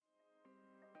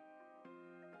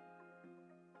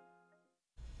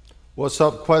What's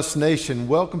up, Quest Nation?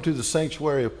 Welcome to the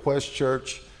sanctuary of Quest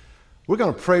Church. We're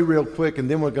going to pray real quick, and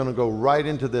then we're going to go right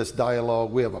into this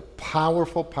dialogue. We have a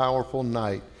powerful, powerful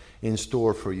night in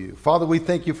store for you. Father, we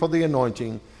thank you for the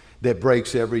anointing that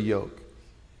breaks every yoke.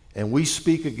 And we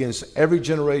speak against every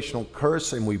generational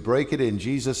curse, and we break it in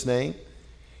Jesus' name.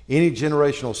 Any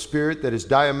generational spirit that is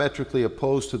diametrically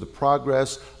opposed to the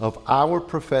progress of our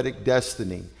prophetic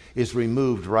destiny is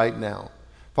removed right now.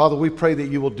 Father, we pray that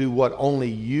you will do what only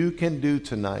you can do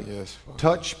tonight. Yes,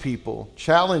 touch people,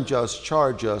 challenge us,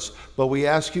 charge us, but we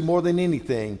ask you more than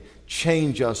anything,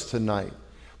 change us tonight.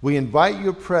 We invite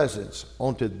your presence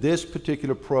onto this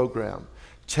particular program.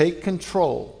 Take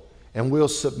control, and we'll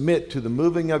submit to the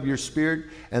moving of your spirit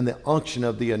and the unction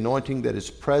of the anointing that is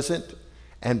present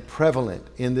and prevalent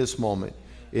in this moment,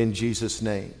 in Jesus'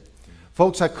 name.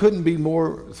 Folks, I couldn't be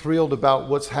more thrilled about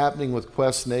what's happening with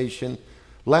Quest Nation.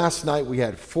 Last night we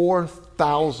had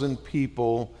 4,000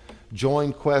 people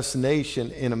join Quest Nation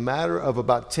in a matter of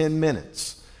about 10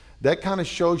 minutes. That kind of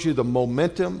shows you the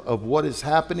momentum of what is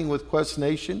happening with Quest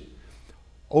Nation.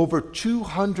 Over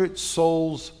 200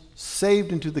 souls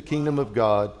saved into the kingdom of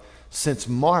God since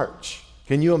March.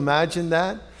 Can you imagine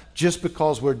that? Just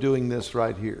because we're doing this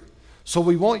right here. So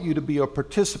we want you to be a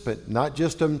participant, not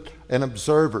just an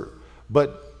observer,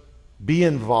 but be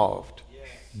involved.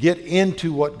 Get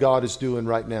into what God is doing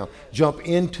right now. Jump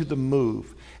into the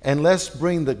move. And let's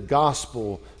bring the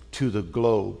gospel to the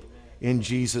globe in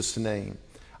Jesus' name.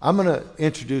 I'm going to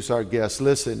introduce our guests.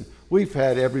 Listen, we've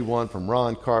had everyone from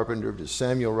Ron Carpenter to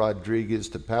Samuel Rodriguez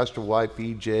to Pastor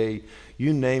YPJ.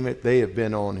 You name it, they have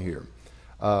been on here.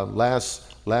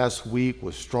 Last week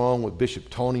was strong with Bishop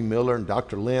Tony Miller and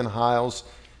Dr. Lynn Hiles.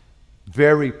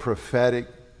 Very prophetic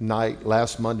night,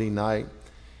 last Monday night.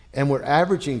 And we're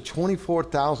averaging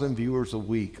 24,000 viewers a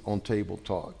week on Table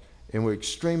Talk. And we're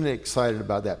extremely excited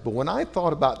about that. But when I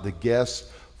thought about the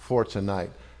guests for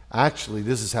tonight, actually,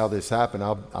 this is how this happened.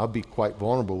 I'll be quite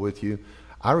vulnerable with you.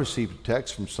 I received a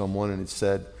text from someone and it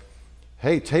said,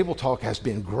 hey, Table Talk has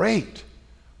been great,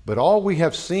 but all we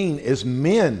have seen is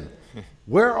men.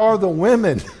 Where are the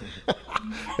women?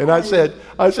 And I said,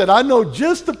 I know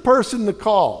just the person to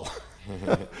call.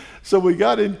 So we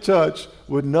got in touch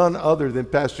with none other than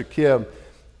Pastor Kim,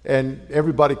 and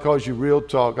everybody calls you Real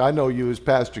Talk. I know you as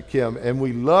Pastor Kim, and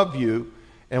we love you,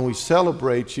 and we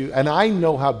celebrate you, and I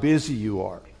know how busy you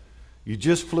are. You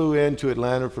just flew into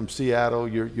Atlanta from Seattle.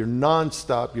 You're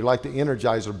nonstop. You're like the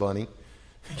Energizer Bunny.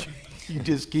 You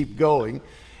just keep going.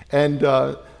 And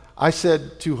I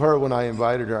said to her when I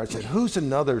invited her, I said, who's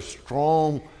another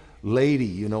strong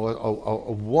lady, a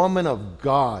woman of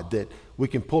God that we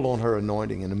can pull on her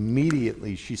anointing? And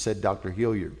immediately she said Dr.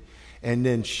 Hilliard. And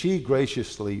then she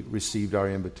graciously received our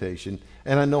invitation.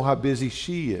 And I know how busy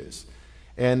she is.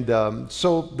 And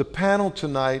so the panel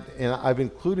tonight, and I've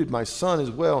included my son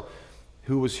as well,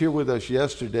 who was here with us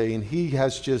yesterday, and he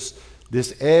has just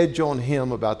this edge on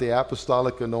him about the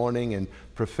apostolic anointing and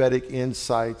prophetic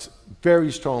insights.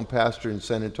 Very strong pastor in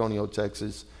San Antonio,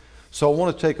 Texas. So I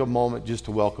want to take a moment just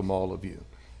to welcome all of you.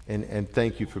 And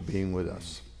thank you for being with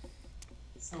us.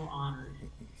 So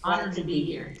honored to be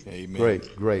here. Amen.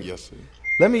 Great. Yes, sir.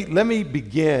 Let me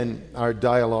begin our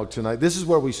dialogue tonight. This is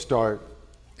where we start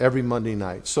every Monday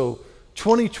night. So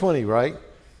 2020, right?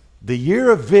 The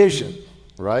year of vision,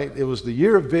 right? It was the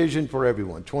year of vision for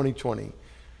everyone, 2020.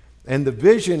 And the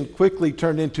vision quickly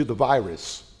turned into the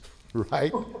virus,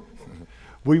 right?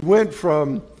 We went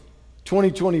from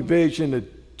 2020 vision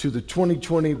to the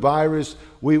 2020 virus.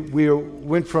 We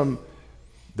went from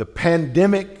the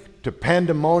pandemic to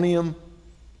pandemonium,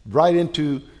 right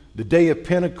into the day of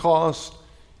Pentecost.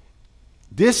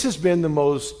 This has been the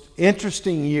most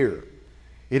interesting year.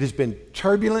 It has been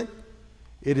turbulent,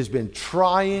 it has been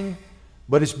trying,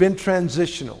 but it's been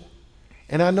transitional.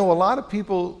 And I know a lot of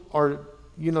people are,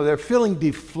 they're feeling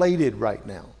deflated right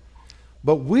now.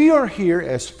 But we are here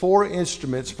as four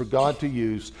instruments for God to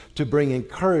use to bring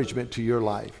encouragement to your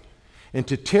life and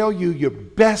to tell you your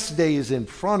best day is in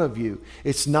front of you.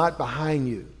 It's not behind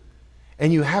you.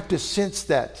 And you have to sense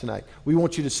that tonight. We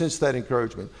want you to sense that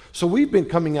encouragement. So we've been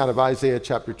coming out of Isaiah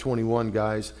chapter 21,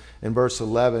 guys, and verse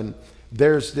 11.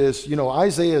 There's this,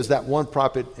 Isaiah is that one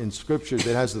prophet in Scripture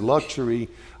that has the luxury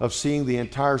of seeing the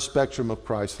entire spectrum of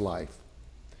Christ's life.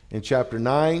 In chapter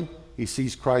 9, he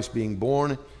sees Christ being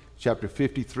born. Chapter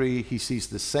 53, he sees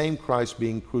the same Christ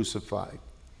being crucified.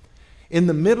 In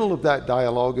the middle of that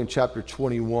dialogue in chapter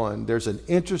 21, there's an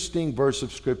interesting verse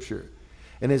of Scripture.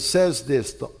 And it says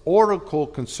this, the oracle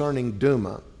concerning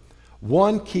Duma,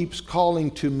 one keeps calling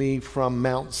to me from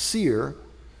Mount Seir,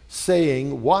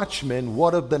 saying, watchman,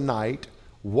 what of the night?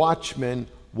 Watchman,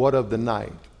 what of the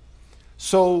night?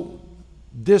 So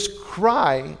This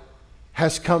cry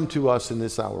has come to us in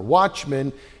this hour.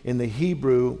 Watchman in the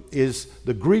Hebrew is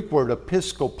the Greek word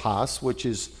episkopos, which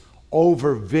is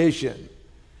over vision.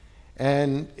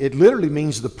 And it literally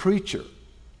means the preacher.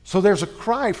 So there's a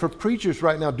cry for preachers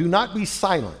right now. Do not be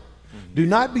silent. Do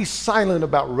not be silent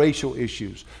about racial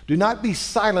issues. Do not be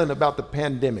silent about the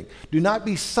pandemic. Do not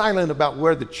be silent about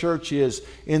where the church is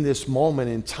in this moment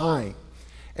in time.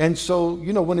 And so,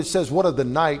 when it says, what of the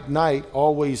night? Night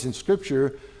always in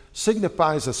Scripture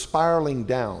signifies a spiraling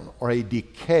down or a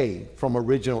decay from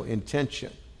original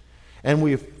intention. And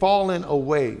we have fallen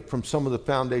away from some of the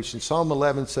foundations. Psalm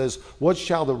 11 says, what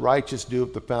shall the righteous do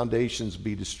if the foundations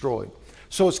be destroyed?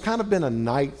 So it's kind of been a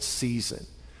night season.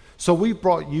 So we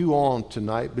brought you on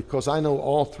tonight because I know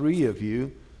all three of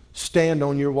you stand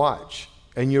on your watch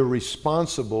and you're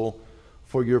responsible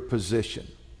for your position.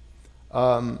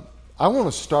 I want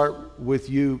to start with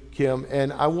you, Kim,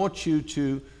 and I want you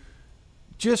to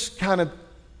just kind of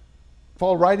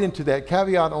fall right into that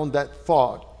caveat on that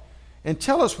thought and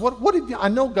tell us what have you, I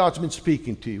know God's been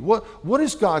speaking to you. What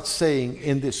is God saying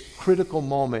in this critical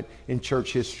moment in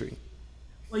church history?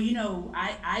 Well,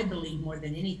 I believe more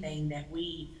than anything that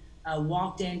we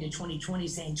walked into 2020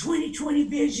 saying 2020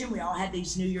 vision. We all had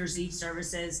these New Year's Eve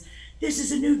services. This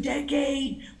is a new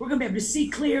decade. We're going to be able to see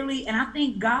clearly. And I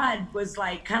think God was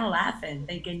like kind of laughing,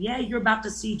 thinking, yeah, you're about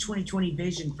to see 2020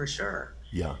 vision for sure.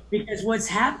 Yeah. Because what's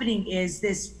happening is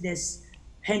this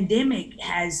pandemic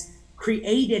has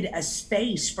created a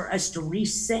space for us to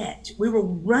reset. We were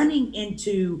running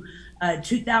into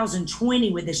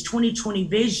 2020 with this 2020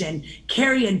 vision,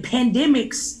 carrying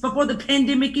pandemics before the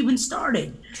pandemic even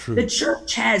started. True. The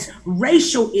church has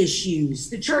racial issues.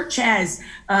 The church has,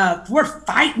 we're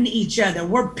fighting each other.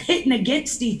 We're pitting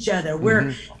against each other.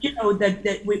 We're,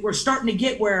 we're starting to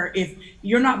get where if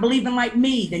you're not believing like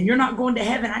me, then you're not going to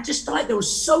heaven. I just feel like there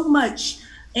was so much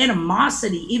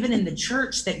animosity, even in the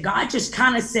church, that God just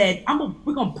kind of said,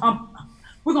 we're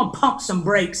gonna pump some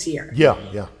brakes here.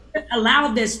 Yeah.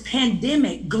 Allow this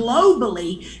pandemic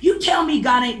globally. You tell me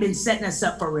God ain't been setting us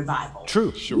up for revival.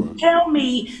 True, sure. You tell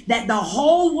me that the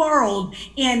whole world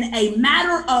in a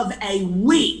matter of a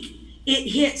week, it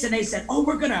hits and they said,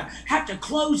 we're going to have to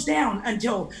close down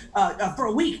until for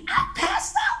a week. I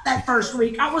passed out that first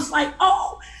week. I was like,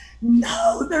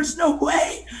 no, there's no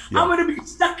way. I'm going to be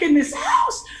stuck in this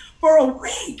house for a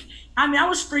week. I mean, I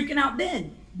was freaking out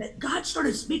then. But God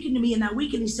started speaking to me in that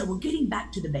week and he said, we're getting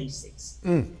back to the basics.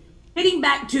 Getting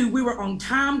back to, we were on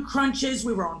time crunches,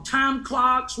 we were on time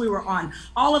clocks, we were on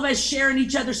all of us sharing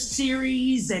each other's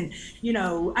series and,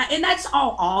 and that's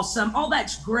all awesome. All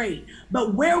that's great.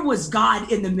 But where was God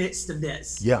in the midst of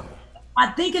this? Yeah.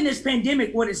 I think in this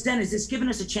pandemic, what it's done is it's given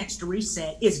us a chance to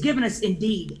reset. It's given us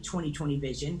indeed 2020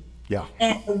 vision. Yeah.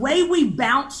 And the way we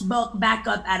bounce back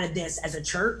up out of this as a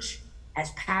church,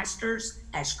 as pastors,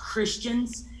 as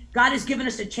Christians, God has given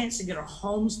us a chance to get our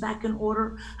homes back in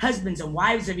order. Husbands and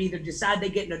wives have either decided they're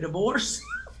getting a divorce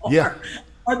or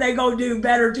they go do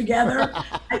better together.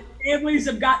 Families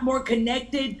have got more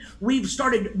connected. We've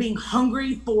started being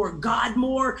hungry for God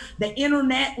more. The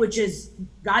internet, which is,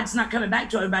 God's not coming back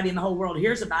to everybody in the whole world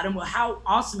hears about him. Well, how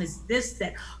awesome is this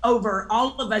that over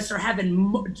all of us are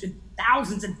having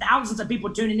thousands and thousands of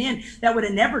people tuning in that would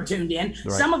have never tuned in.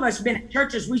 Right. Some of us have been at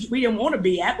churches we didn't want to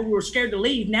be at, but we were scared to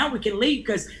leave. Now we can leave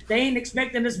because they ain't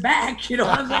expecting us back. You know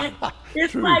what I'm saying?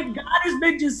 It's True. Like God has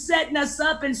been just setting us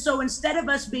up. And so instead of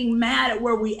us being mad at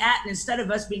where we at, and instead of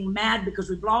us being mad because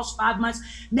we've lost 5 months,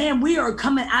 man, we are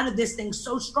coming out of this thing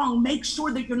so strong. Make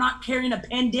sure that you're not carrying a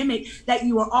pandemic that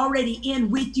you are already in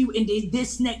with you into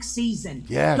this next season.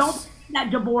 Yes. Don't bring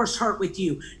that divorce hurt with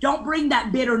you. Don't bring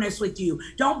that bitterness with you.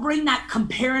 Don't bring that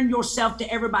comparing yourself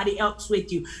to everybody else with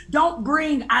you. Don't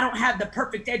bring, I don't have the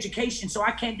perfect education, so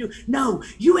I can't do. No,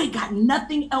 you ain't got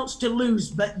nothing else to lose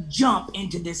but jump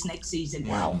into this next season.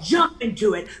 Wow. Jump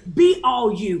into it. Be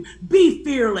all you. Be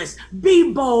fearless.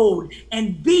 Be bold.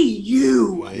 And be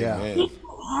you. Yeah. Get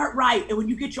your heart right. And when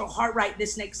you get your heart right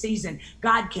this next season,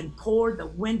 God can pour the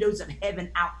windows of heaven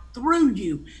out through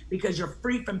you because you're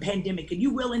free from pandemic and you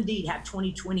will indeed have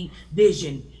 2020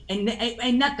 vision. And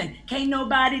ain't nothing. Can't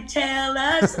nobody tell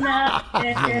us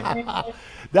nothing.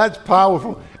 That's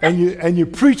powerful. And you're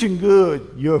preaching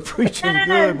good. You're preaching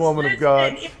good, woman of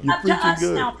God. You're preaching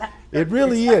good. It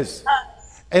really is.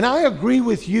 And I agree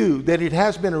with you that it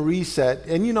has been a reset.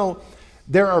 And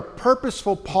there are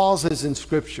purposeful pauses in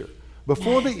Scripture.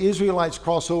 Before the Israelites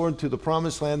crossed over into the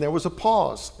Promised Land, there was a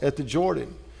pause at the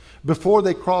Jordan. Before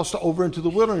they crossed over into the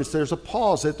wilderness, there's a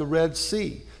pause at the Red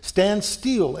Sea. Stand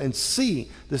still and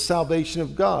see the salvation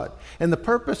of God. And the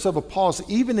purpose of a pause,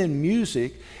 even in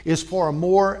music, is for a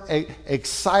more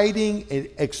exciting,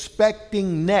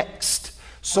 expecting next.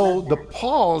 So the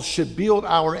pause should build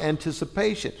our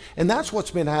anticipation. And that's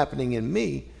what's been happening in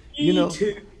me. You know,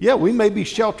 yeah, we may be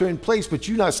sheltered in place, but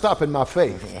you're not stopping my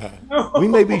faith. We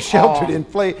may be sheltered in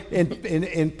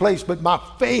place, but my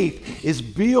faith is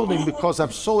building because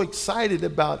I'm so excited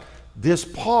about this.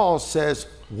 Pause says,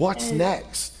 what's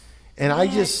next? And I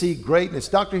just see greatness.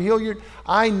 Dr. Hilliard,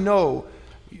 I know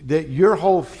that your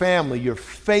whole family, your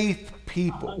faith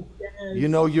people, you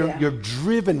know, you're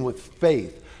driven with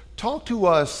faith. Talk to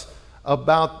us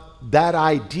about that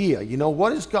idea. You know,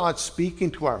 what is God speaking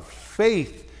to our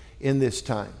faith in this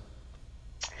time?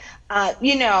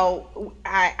 You know,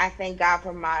 I thank God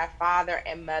for my father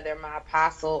and mother, my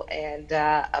apostle, and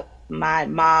my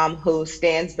mom who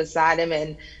stands beside him.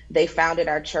 And they founded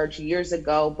our church years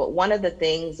ago. But one of the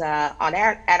things at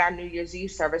our New Year's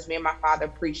Eve service, me and my father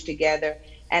preached together,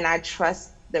 and I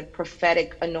trust the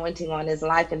prophetic anointing on his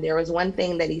life. And there was one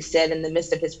thing that he said in the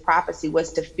midst of his prophecy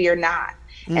was to fear not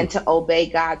and to obey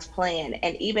God's plan.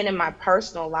 And even in my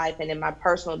personal life and in my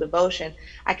personal devotion,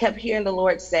 I kept hearing the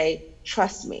Lord say,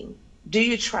 trust me. Do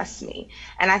you trust me?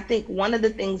 And I think one of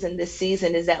the things in this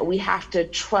season is that we have to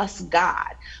trust God.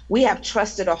 We have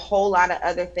trusted a whole lot of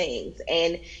other things.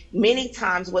 And many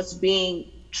times what's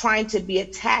trying to be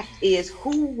attacked is,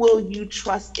 who will you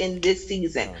trust in this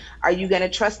season? Are you going to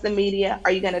trust the media?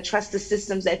 Are you going to trust the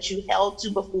systems that you held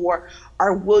to before?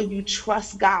 Or will you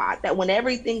trust God, that when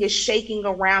everything is shaking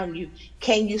around you,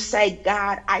 can you say,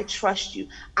 God, I trust you?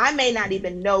 I may not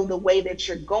even know the way that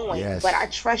you're going, but I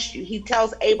trust you. He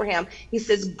tells Abraham, he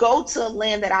says, go to a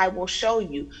land that I will show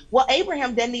you. Well,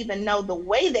 Abraham didn't even know the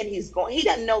way that he's going. He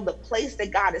doesn't know the place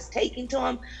that God is taking to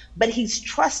him, but he's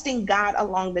trusting God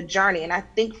along the journey. And I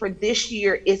think for this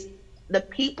year is the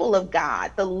people of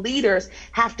God, the leaders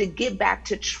have to get back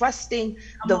to trusting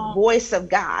the voice of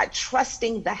God,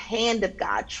 trusting the hand of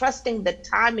God, trusting the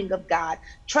timing of God,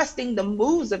 trusting the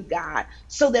moves of God,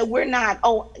 so that we're not,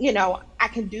 I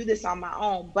can do this on my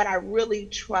own, but I really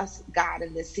trust God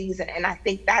in this season. And I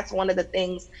think that's one of the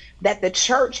things that the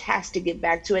church has to get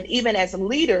back to. And even as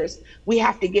leaders, we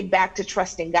have to get back to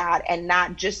trusting God and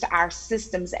not just our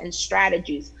systems and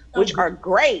strategies, which are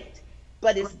great,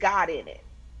 but it's God in it.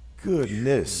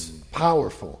 Goodness,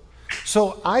 powerful.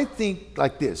 So I think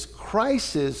like this,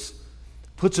 crisis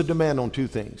puts a demand on two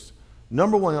things.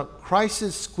 Number one,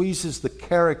 crisis squeezes the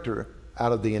character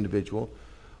out of the individual,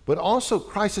 but also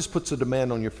crisis puts a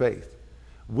demand on your faith.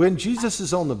 When Jesus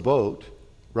is on the boat,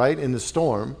 right, in the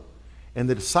storm, and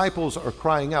the disciples are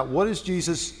crying out, what is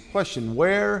Jesus' question?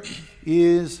 Where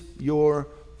is your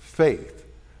faith?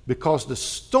 Because the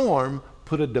storm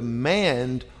put a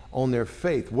demand on their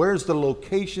faith. Where's the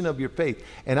location of your faith?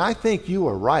 And I think you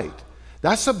are right.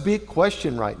 That's a big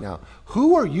question right now.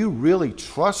 Who are you really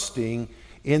trusting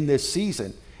in this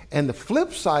season? And the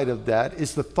flip side of that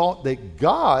is the thought that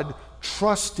God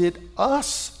trusted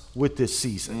us with this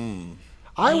season.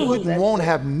 I wouldn't want to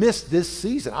have missed this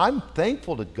season. I'm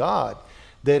thankful to God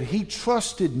that he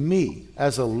trusted me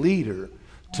as a leader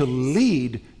to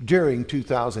lead during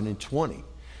 2020.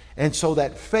 And so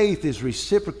that faith is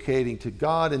reciprocating to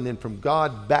God and then from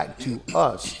God back to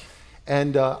us.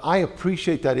 And I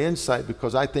appreciate that insight,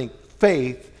 because I think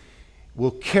faith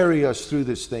will carry us through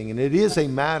this thing. And it is a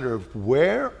matter of,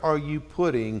 where are you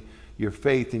putting your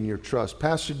faith and your trust?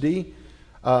 Pastor D,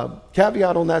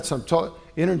 caveat on that,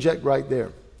 interject right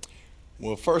there.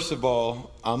 Well, first of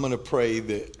all, I'm going to pray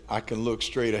that I can look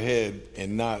straight ahead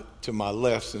and not to my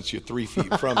left, since you're 3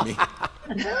 feet from me.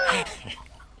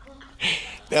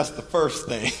 That's the first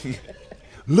thing.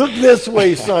 Look this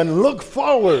way, son. Look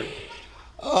forward.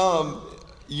 I'm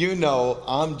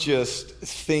just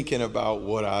thinking about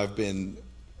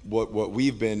what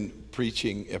we've been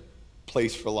preaching at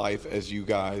Place for Life, as you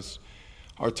guys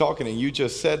are talking. And you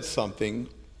just said something,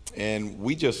 and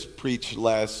we just preached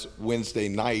last Wednesday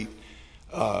night.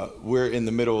 We're in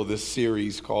the middle of this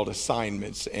series called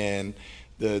Assignments, and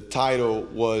the title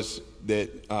was that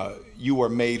you were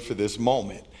made for this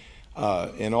moment.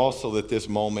 And also that this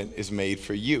moment is made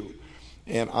for you.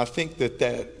 And I think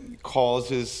that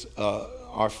causes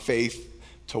our faith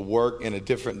to work in a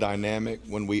different dynamic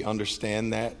when we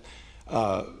understand that.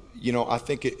 I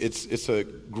think it's a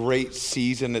great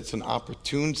season. It's an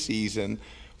opportune season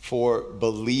for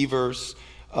believers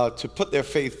to put their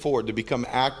faith forward, to become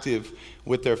active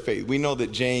with their faith. We know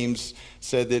that James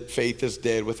said that faith is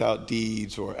dead without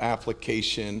deeds or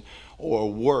application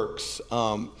or works.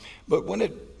 But when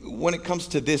it comes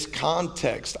to this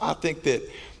context, I think that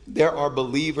there are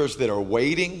believers that are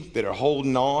waiting, that are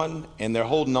holding on, and they're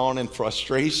holding on in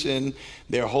frustration.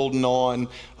 They're holding on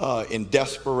in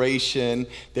desperation.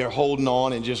 They're holding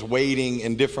on and just waiting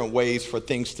in different ways for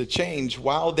things to change,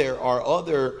 while there are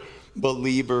other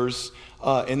believers,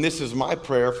 and this is my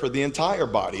prayer for the entire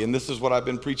body, and this is what I've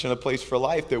been preaching at Place for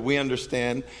Life, that we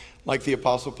understand, like the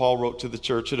Apostle Paul wrote to the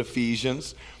church at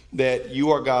Ephesians, that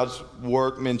you are God's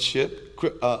workmanship,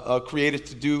 created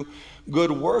to do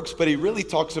good works. But he really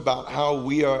talks about how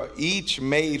we are each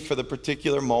made for the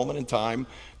particular moment in time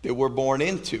that we're born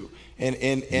into.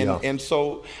 And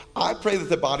so I pray that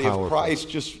the body of Christ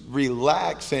just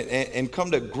relax and come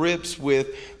to grips with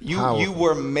you. You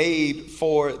were made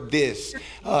for this.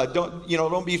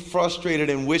 Don't be frustrated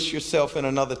and wish yourself in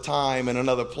another time and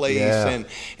another place.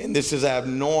 And this is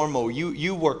abnormal.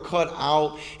 You were cut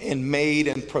out and made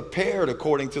and prepared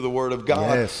according to the Word of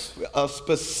God,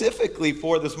 specifically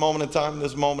for this moment in time.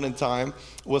 This moment in time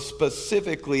was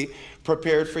specifically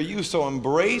prepared for you. So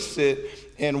embrace it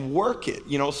and work it,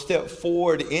 step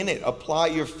forward in it, apply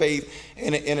your faith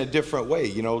in a different way,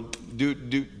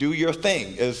 do your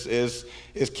thing, as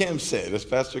Kim said, as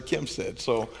Pastor Kim said.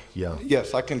 So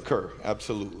yes, I concur,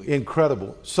 absolutely.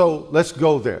 Incredible. So let's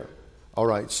go there. All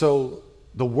right. So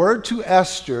the word to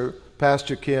Esther,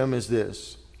 Pastor Kim, is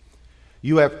this: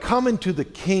 you have come into the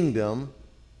kingdom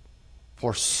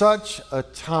for such a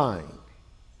time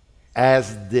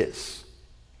as this.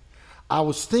 I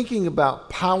was thinking about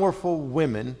powerful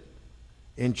women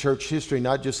in church history,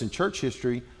 not just in church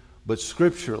history, but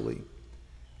scripturally.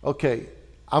 Okay,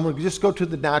 I'm going to just go to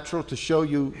the natural to show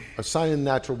you a sign in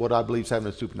the natural what I believe is happening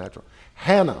in the supernatural.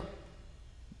 Hannah,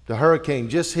 the hurricane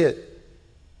just hit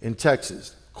in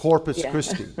Texas, Corpus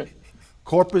Christi.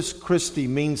 Corpus Christi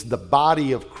means the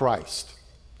body of Christ.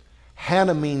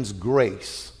 Hannah means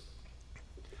grace.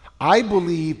 I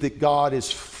believe that God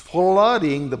is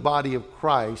flooding the body of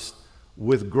Christ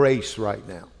with grace right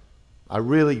now. I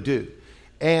really do.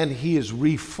 And he is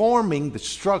reforming the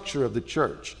structure of the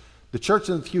church. The church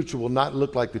in the future will not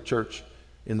look like the church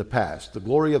in the past. The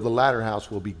glory of the latter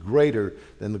house will be greater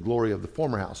than the glory of the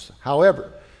former house.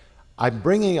 However, I'm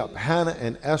bringing up Hannah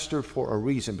and Esther for a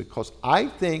reason, because I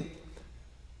think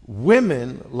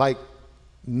women, like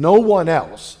no one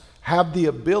else, have the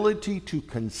ability to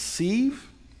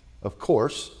conceive, of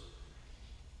course,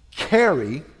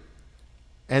 carry,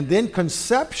 and then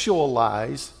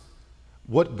conceptualize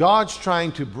what God's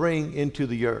trying to bring into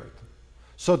the earth.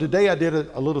 So today I did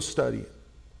a little study.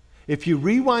 If you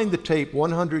rewind the tape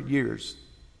 100 years,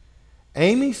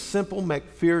 Amy Semple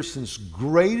McPherson's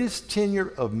greatest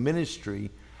tenure of ministry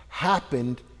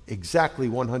happened exactly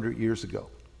 100 years ago,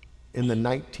 in the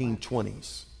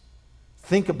 1920s.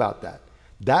 Think about that.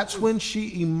 That's when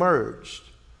she emerged.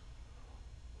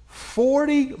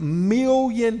 40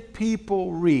 million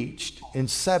people reached in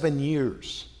 7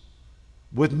 years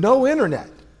with no internet.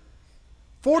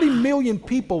 40 million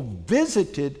people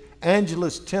visited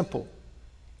Angela's temple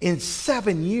in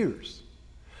 7 years.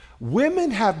 Women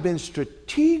have been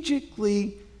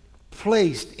strategically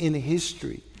placed in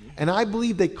history, and I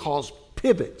believe they cause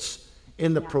pivots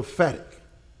in the prophetic.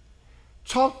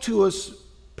 Talk to us,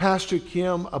 Pastor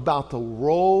Kim, about the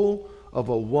role of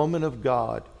a woman of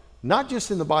God, not just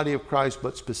in the body of Christ,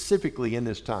 but specifically in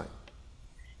this time.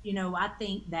 I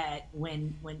think that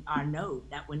when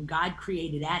God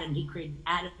created Adam, he created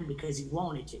Adam because he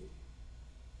wanted to.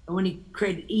 And when he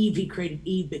created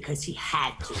Eve because he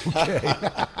had to.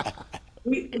 Okay.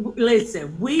 We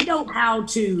don't know how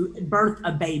to birth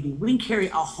a baby. We can carry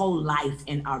a whole life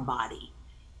in our body.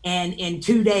 And in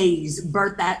 2 days,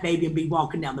 birth that baby and be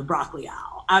walking down the broccoli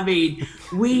aisle. I mean,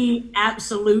 we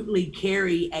absolutely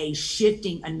carry a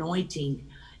shifting anointing.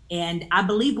 And I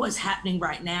believe what's happening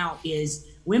right now is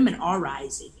women are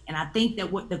rising. And I think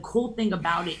that what the cool thing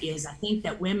about it is, I think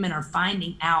that women are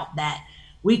finding out that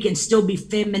we can still be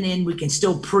feminine. We can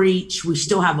still preach. We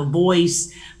still have a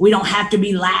voice. We don't have to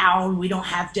be loud. We don't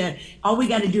have to, all we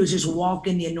got to do is just walk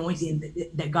in the anointing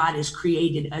that God has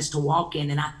created us to walk in.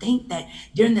 And I think that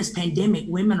during this pandemic,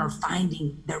 women are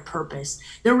finding their purpose.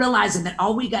 They're realizing that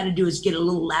all we got to do is get a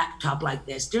little laptop like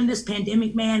this. During this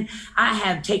pandemic, man, I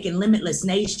have taken Limitless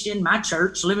Nation, my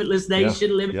church, Limitless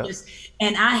Nation, Limitless,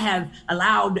 and I have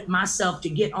allowed myself to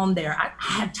get on there. I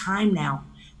have time now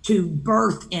to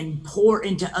birth and pour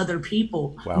into other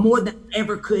people more than I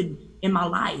ever could in my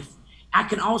life. I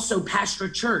can also pastor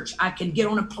a church. I can get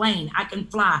on a plane. I can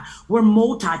fly. We're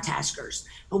multitaskers.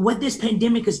 But what this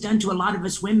pandemic has done to a lot of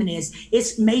us women is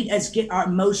it's made us get our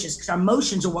emotions, because our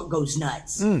emotions are what goes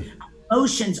nuts.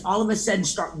 emotions all of a sudden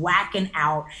start whacking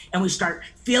out, and we start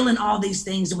feeling all these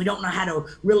things, and we don't know how to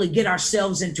really get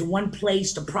ourselves into one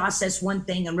place to process one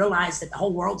thing and realize that the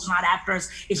whole world's not after us.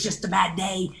 It's just a bad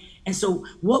day. And so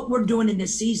what we're doing in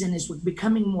this season is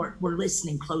we're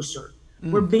listening closer.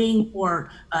 We're being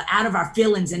more out of our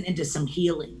feelings and into some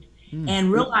healing.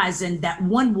 And realizing that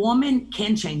one woman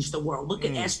can change the world. Look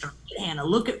at Esther, look at Hannah,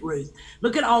 look at Ruth,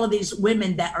 look at all of these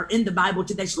women that are in the Bible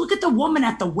today. So look at the woman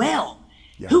at the well.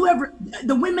 Yeah. Whoever,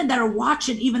 the women that are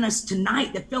watching even us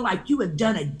tonight that feel like you have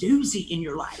done a doozy in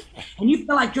your life and you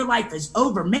feel like your life is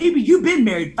over. Maybe you've been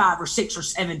married 5 or 6 or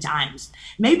 7 times.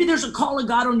 Maybe there's a call of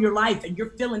God on your life and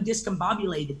you're feeling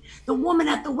discombobulated. The woman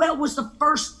at the well was the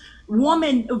first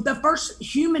woman, the first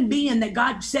human being that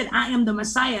God said, I am the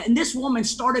Messiah. And this woman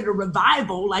started a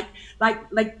revival like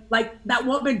that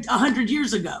woman 100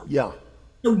 years ago. Yeah.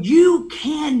 So you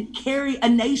can carry a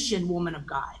nation, woman of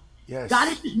God. Yes.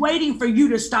 God is just waiting for you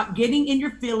to stop getting in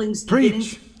your feelings.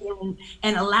 Preach.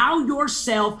 And allow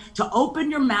yourself to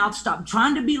open your mouth, stop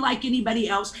trying to be like anybody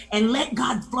else, and let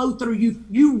God flow through you.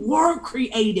 You were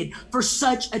created for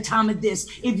such a time as this.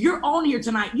 If you're on here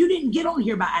tonight, you didn't get on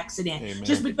here by accident. Amen.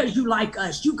 Just because you like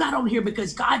us. You got on here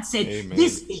because God said, Amen.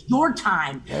 This is your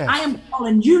time. Yes. I am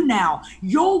calling you now.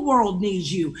 Your world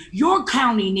needs you. Your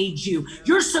county needs you.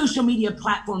 Your social media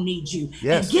platform needs you.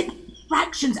 Yes. And get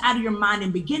distractions out of your mind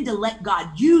and begin to let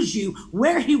God use you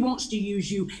where he wants to use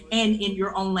you and in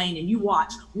your own lane. And you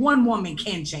watch, one woman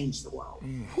can change the world.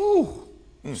 Whew.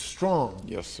 Strong.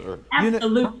 Yes, sir.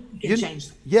 Absolutely can change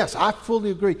the world. Yes, I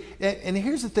fully agree. And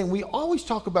here's the thing. We always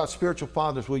talk about spiritual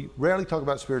fathers. We rarely talk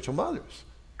about spiritual mothers.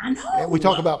 I know. And we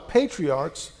talk about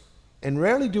patriarchs, and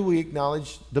rarely do we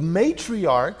acknowledge the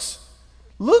matriarchs.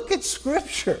 Look at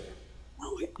Scripture.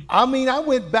 I mean, I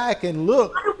went back and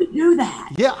looked. How do we do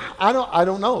that? Yeah, I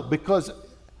don't know, because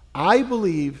I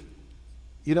believe,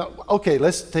 okay,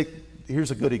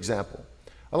 here's a good example.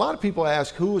 A lot of people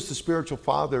ask, who was the spiritual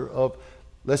father of,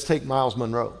 let's take Miles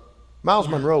Monroe. Miles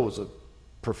Monroe was a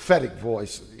prophetic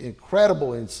voice,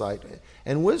 incredible insight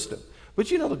and wisdom. But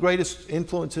the greatest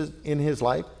influences in his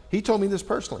life, he told me this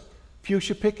personally,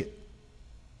 Fuchsia Pickett.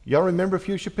 Y'all remember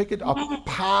Fuchsia Pickett? A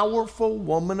powerful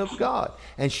woman of God.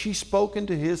 And she spoke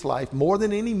into his life more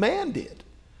than any man did.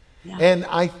 Yeah. And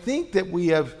I think that we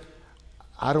have,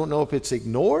 I don't know if it's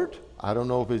ignored. I don't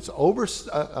know if it's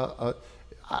I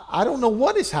don't know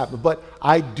what has happened. But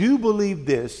I do believe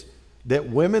this, that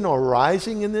women are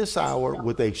rising in this hour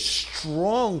with a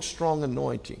strong, strong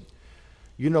anointing.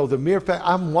 The mere fact,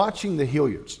 I'm watching the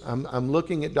Hilliards. I'm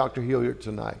looking at Dr. Hilliard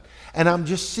tonight. And I'm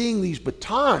just seeing these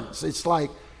batons. It's like,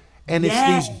 and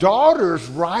it's these daughters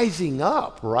rising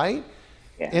up, right?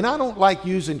 Yeah. And I don't like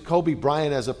using Kobe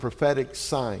Bryant as a prophetic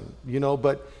sign,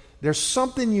 but there's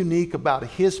something unique about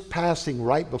his passing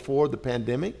right before the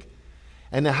pandemic,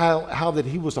 and how that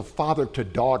he was a father to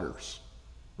daughters,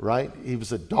 right? He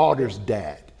was a daughter's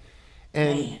dad.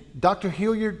 And Dr.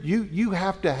 Hilliard, you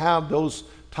have to have those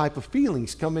type of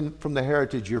feelings coming from the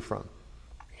heritage you're from.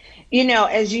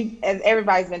 As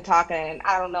everybody's been talking, and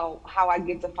I don't know how I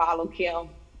get to follow Kim.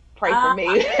 Pray for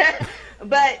me.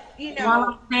 But,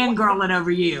 while I'm fangirling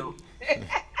over you.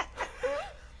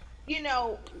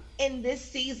 In this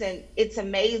season, it's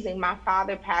amazing. My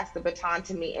father passed the baton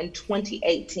to me in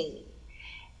 2018.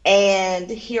 And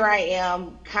here I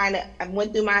am, I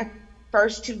went through my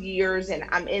first 2 years, and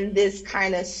I'm in this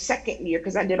kind of second year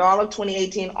because I did all of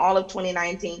 2018, all of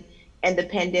 2019, and the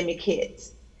pandemic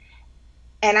hits.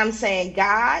 And I'm saying,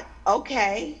 God,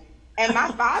 okay. And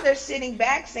my father's sitting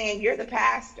back saying, you're the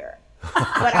pastor.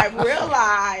 But I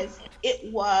realized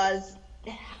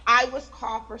I was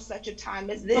called for such a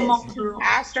time as this to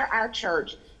pastor our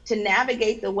church, to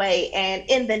navigate the way. And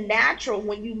in the natural,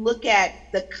 when you look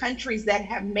at the countries that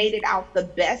have made it out the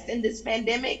best in this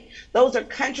pandemic, those are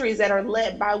countries that are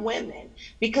led by women.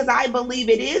 Because I believe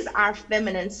it is our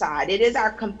feminine side. It is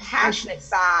our compassionate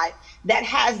side that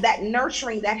has that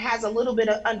nurturing, that has a little bit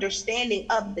of understanding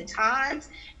of the times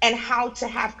and how to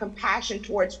have compassion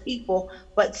towards people,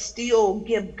 but still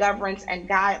give governance and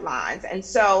guidelines. And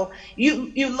so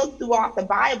you look throughout the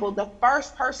Bible, the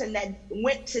first person that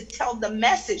went to tell the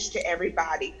message to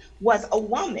everybody was a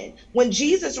woman. When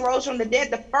Jesus rose from the dead,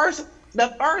 the first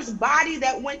body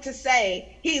that went to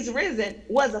say he's risen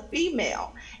was a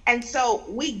female. And so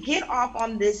we get off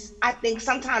on this. I think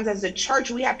sometimes as a church,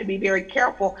 we have to be very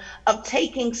careful of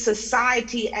taking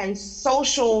society and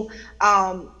social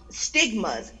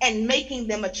stigmas and making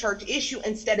them a church issue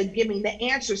instead of giving the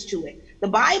answers to it. The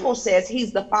Bible says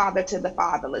he's the father to the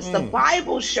fatherless. The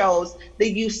Bible shows the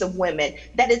use of women,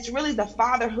 that it's really the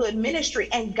fatherhood ministry,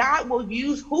 and God will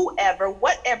use whoever,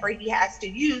 whatever he has to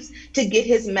use to get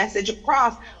his message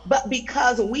across. But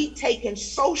because we've taken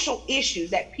social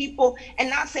issues that people, and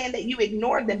not saying that you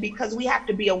ignore them, because we have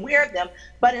to be aware of them,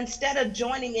 but instead of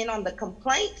joining in on the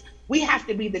complaint, we have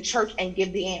to be the church and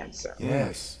give the answer.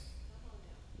 Yes.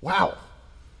 Wow.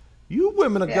 You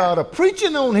women of God are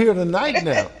preaching on here tonight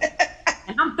now.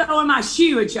 And I'm throwing my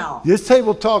shoe at y'all. This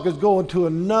table talk is going to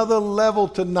another level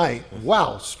tonight.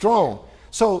 Wow, strong.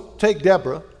 So take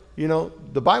Deborah. You know,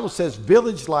 the Bible says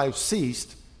village life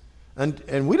ceased.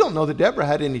 And we don't know that Deborah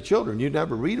had any children. You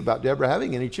never read about Deborah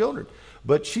having any children.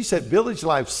 But she said village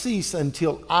life ceased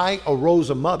until I arose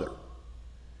a mother.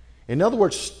 In other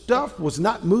words, stuff was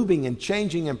not moving and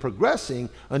changing and progressing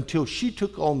until she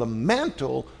took on the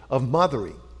mantle of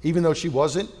mothering, even though she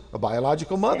wasn't a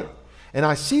biological mother. And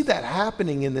I see that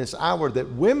happening in this hour, that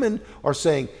women are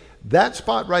saying, that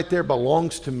spot right there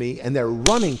belongs to me, and they're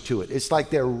running to it. It's like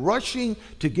they're rushing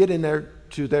to get in there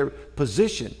to their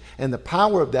position. And the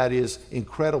power of that is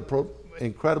incredible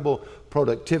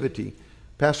productivity.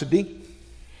 Pastor D?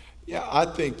 Yeah, I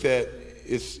think that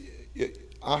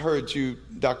I heard you,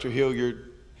 Dr.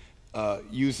 Hilliard,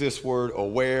 use this word,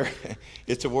 aware.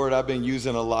 It's a word I've been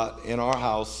using a lot in our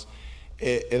house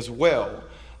as well.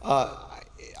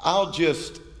 I'll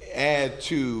just add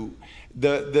to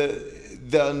the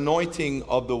anointing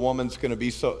of the woman's going to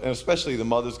be so, and especially the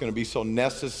mother's going to be so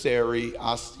necessary.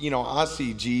 I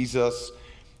see Jesus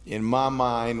in my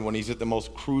mind when he's at the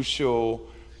most crucial,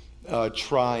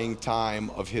 trying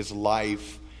time of his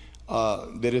life.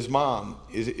 That his mom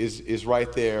is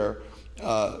right there,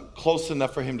 close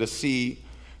enough for him to see,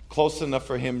 close enough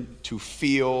for him to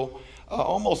feel,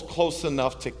 almost close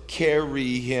enough to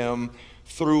carry him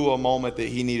through a moment that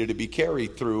he needed to be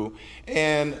carried through.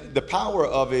 And the power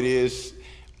of it is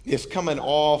coming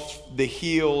off the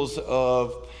heels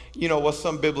of, what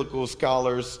some biblical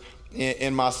scholars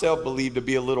and myself believe to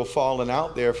be a little falling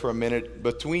out there for a minute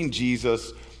between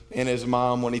Jesus and his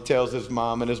mom, when he tells his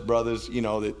mom and his brothers,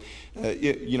 that,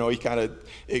 he kind of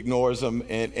ignores them.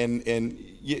 And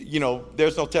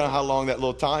there's no telling how long that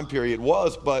little time period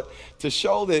was, but to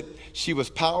show that she was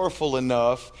powerful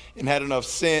enough and had enough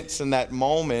sense in that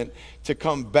moment to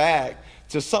come back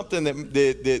to something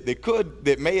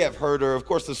that may have hurt her. Of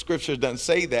course, the scripture doesn't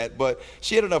say that, but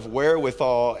she had enough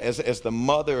wherewithal as the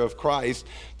mother of Christ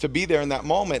to be there in that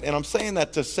moment. And I'm saying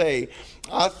that to say,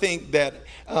 I think that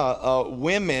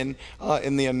women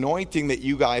in the anointing that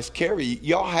you guys carry,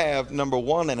 y'all have, number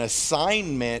one, an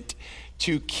assignment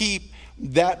to keep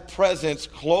that presence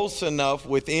close enough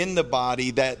within the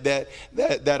body, that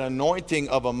anointing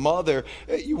of a mother.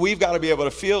 We've got to be able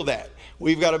to feel that.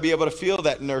 We've got to be able to feel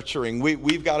that nurturing.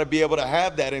 We've got to be able to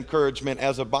have that encouragement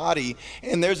as a body.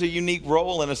 And there's a unique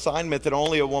role and assignment that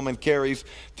only a woman carries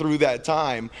through that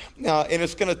time. And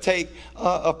it's going to take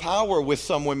a power with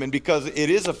some women, because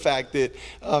it is a fact that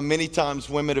many times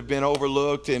women have been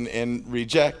overlooked and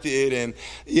rejected. And,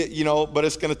 but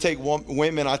it's going to take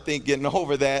women, I think, getting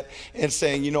over that and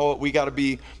saying, we got to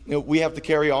be, we have to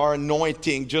carry our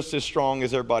anointing just as strong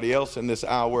as everybody else in this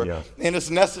hour. Yeah. And it's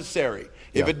necessary.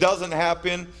 If it doesn't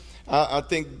happen, I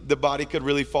think the body could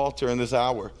really falter in this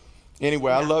hour. Anyway,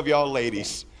 I love y'all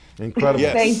ladies. Incredible.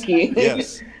 Yes. Thank you.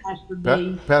 Yes.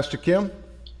 Pastor Kim?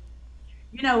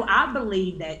 I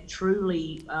believe that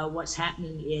truly what's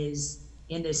happening is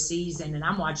in this season, and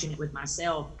I'm watching it with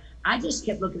myself, I just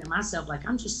kept looking at myself like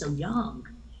I'm just so young.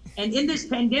 And in this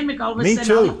pandemic, all of a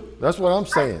sudden... Me too. That's what I'm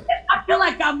saying. I feel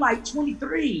like I'm like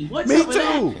 23. What's Me up with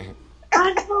too. That?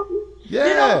 I know.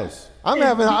 Yes. I'm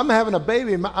having a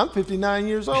baby. I'm 59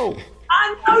 years old.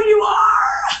 I know you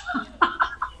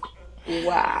are.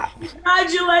 Wow.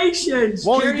 Congratulations.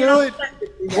 Won't he do it?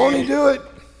 Won't he do it?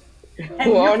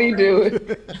 Won't he do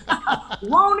it?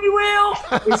 Won't he will?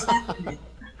 It's happening.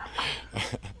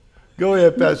 Go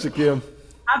ahead, Pastor Kim.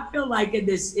 I feel like in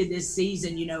this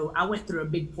season, I went through a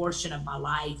big portion of my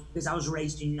life because I was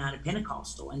raised in United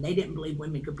Pentecostal, and they didn't believe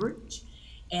women could preach.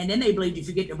 And then they believed if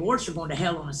you get divorced, you're going to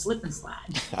hell on a slip and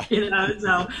slide.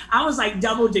 So I was like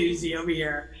double doozy over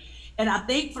here. And I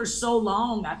think for so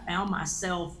long, I found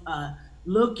myself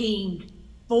looking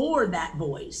for that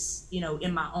voice,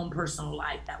 in my own personal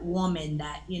life, that woman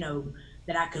that,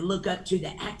 that I could look up to,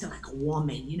 that acted like a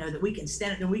woman, that we can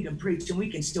stand up and we can preach and we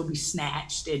can still be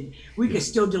snatched and we can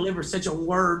still deliver such a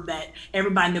word that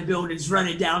everybody in the building's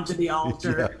running down to the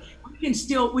altar. Yeah. We can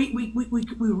still, we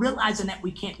realizing that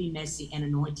we can't be messy and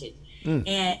anointed.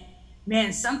 And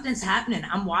man, something's happening.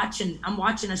 I'm watching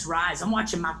us rise. I'm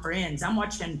watching my friends. I'm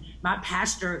watching my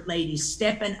pastor ladies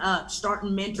stepping up,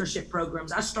 starting mentorship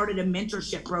programs. I started a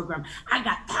mentorship program. I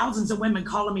got thousands of women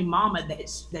calling me mama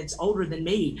that's older than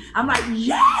me. I'm like,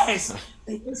 yes,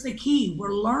 it's the key.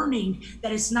 We're learning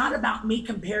that it's not about me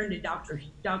comparing to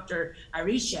Dr.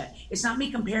 Irishea. It's not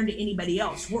me comparing to anybody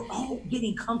else. We're all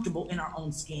getting comfortable in our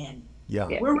own skin. Yeah.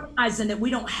 We're realizing that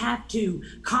we don't have to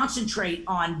concentrate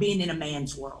on being in a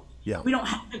man's world. Yeah. We don't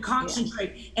have to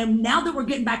concentrate. Yeah. And now that we're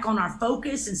getting back on our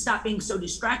focus and stop being so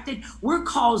distracted, we're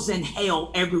causing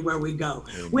hell everywhere we go.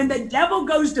 Amen. When the devil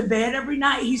goes to bed every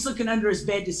night, he's looking under his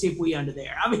bed to see if we under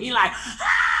there. I mean, he's like,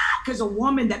 because a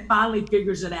woman that finally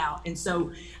figures it out. And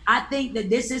so I think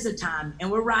that this is a time,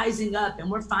 and we're rising up and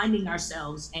we're finding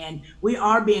ourselves, and we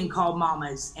are being called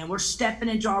mamas, and we're stepping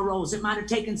into our roles. It might have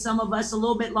taken some of us a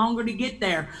little bit longer to get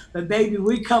there, but baby,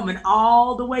 we coming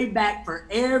all the way back for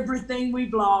everything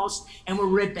we've lost, and we're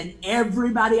ripping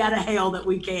everybody out of hell that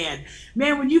we can.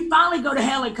 Man, when you finally go to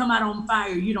hell and come out on fire,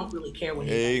 you don't really care what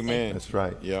you Amen. That's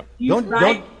right. Yeah.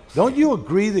 Don't you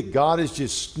agree that God is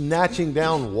just snatching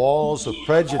down walls of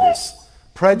prejudice?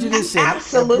 Prejudice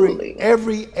in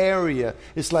every area.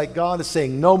 It's like God is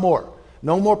saying, no more.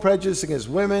 No more prejudice against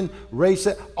women, race,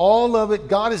 all of it.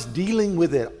 God is dealing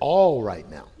with it all right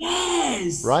now.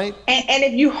 Yes. Right? And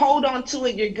if you hold on to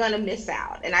it, you're going to miss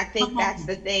out. And I think that's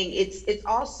the thing. It's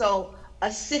also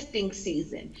a sifting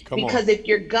season. Because if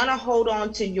you're going to hold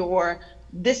on to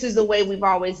this is the way we've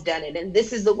always done it, and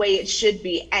this is the way it should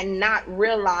be, and not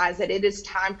realize that it is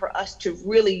time for us to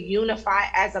really unify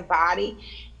as a body,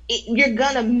 you're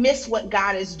going to miss what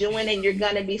God is doing, and you're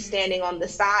going to be standing on the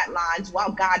sidelines while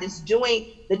God is doing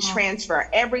the transfer.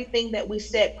 Everything that we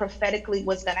said prophetically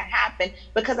was going to happen,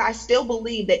 because I still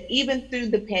believe that even through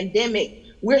the pandemic,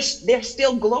 there's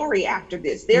still glory after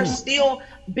this. There's still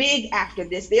big after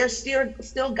this. There's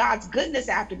still God's goodness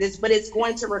after this, but it's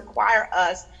going to require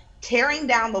us tearing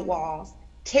down the walls,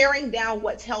 tearing down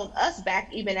what's held us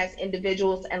back, even as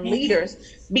individuals and leaders,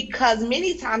 because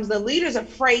many times the leaders are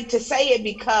afraid to say it,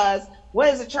 because what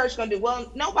is the church going to do?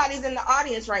 Well, nobody's in the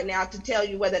audience right now to tell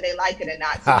you whether they like it or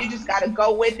not. So you just got to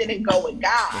go with it and go with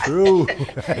God. True.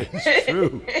 That's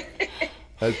true.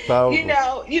 That's powerful. You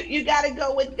know, you got to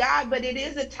go with God, but it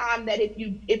is a time that if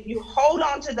you hold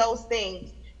on to those things,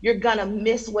 you're going to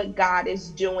miss what God is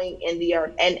doing in the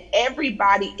earth. And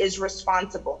everybody is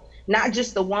responsible. Not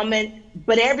just the woman,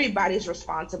 but everybody's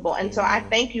responsible. And so I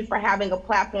thank you for having a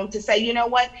platform to say, you know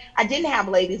what? I didn't have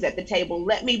ladies at the table.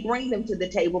 Let me bring them to the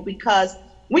table, because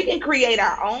we can create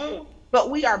our own,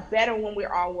 but we are better when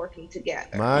we're all working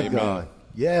together. My Amen. God.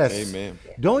 Yes. Amen.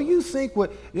 Don't you think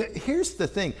here's the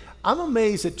thing. I'm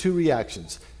amazed at two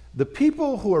reactions. The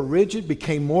people who are rigid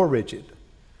became more rigid.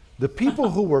 The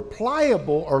people who were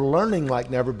pliable are learning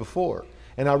like never before.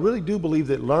 And I really do believe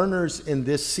that learners in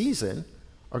this season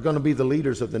are going to be the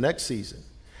leaders of the next season.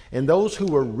 And those who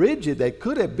were rigid, that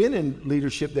could have been in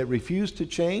leadership, that refused to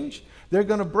change, they're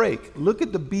going to break. Look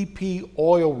at the BP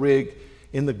oil rig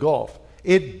in the Gulf.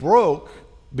 It broke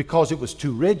because it was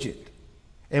too rigid.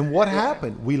 And what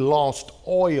happened? We lost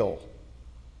oil.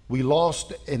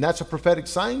 And that's a prophetic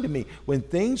sign to me. When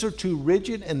things are too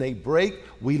rigid and they break,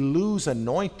 we lose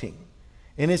anointing.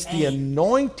 And it's the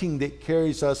anointing that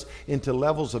carries us into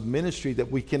levels of ministry that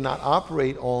we cannot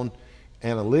operate on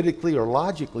analytically or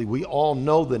logically. We all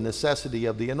know the necessity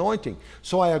of the anointing.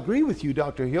 So I agree with you,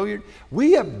 Dr. Hilliard.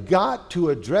 We have got to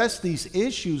address these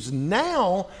issues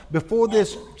now before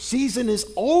this season is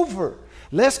over.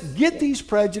 Let's get these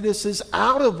prejudices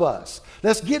out of us.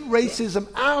 Let's get racism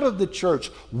out of the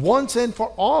church once and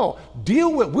for all.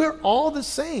 We're all the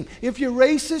same. If you're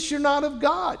racist, you're not of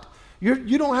God.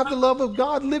 You don't have the love of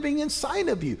God living inside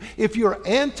of you. If you're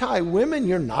anti-women,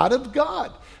 you're not of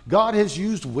God. God has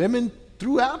used women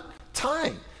throughout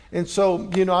time. And so,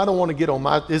 I don't want to get on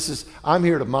I'm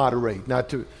here to moderate, not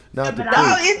to preach.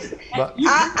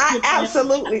 I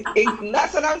absolutely,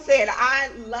 that's what I'm saying. I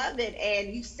love it.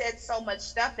 And you said so much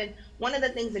stuff. And one of the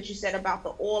things that you said about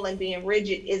the oil and being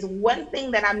rigid is one thing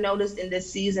that I've noticed in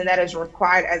this season that is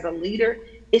required as a leader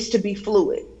is to be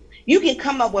fluid. You can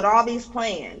come up with all these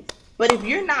plans, but if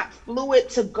you're not fluid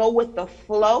to go with the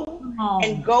flow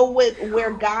and go with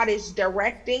where God is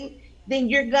directing, then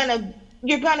you're gonna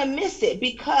miss it.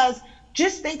 Because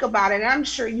just think about it, and I'm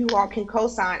sure you all can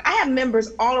co-sign. I have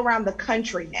members all around the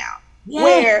country now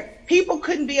where people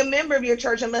couldn't be a member of your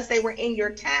church unless they were in your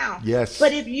town. Yes.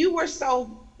 But if you were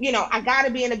so, I got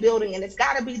to be in a building and it's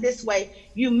got to be this way,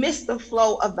 you miss the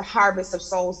flow of the harvest of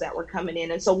souls that were coming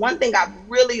in. And so one thing I've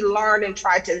really learned and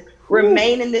tried to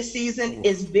remain in this season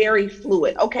is very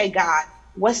fluid. Okay, God,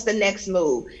 what's the next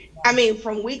move? I mean,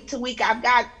 from week to week, I've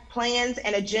got plans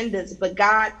and agendas, but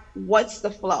God, what's the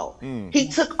flow? He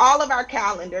took all of our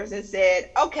calendars and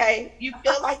said, okay, you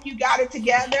feel like you got it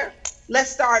together? Let's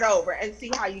start over and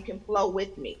see how you can flow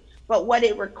with me. But what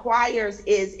it requires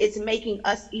is it's making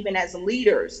us, even as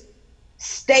leaders,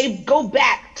 go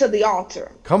back to the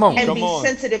altar. Come on. And be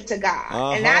sensitive to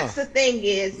God. And that's the thing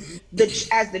is,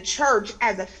 as the church,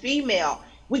 as a female,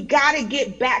 we got to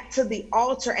get back to the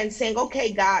altar and saying,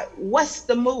 okay, God, what's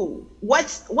the move?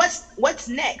 What's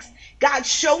next? God,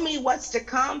 show me what's to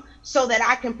come so that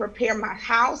I can prepare my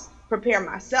house, prepare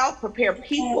myself, prepare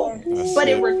people. But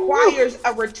it requires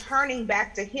a returning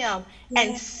back to him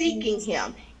and seeking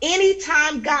him.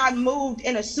 Anytime God moved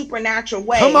in a supernatural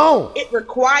way, it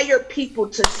required people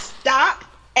to stop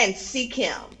and seek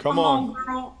him. Come on,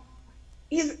 girl.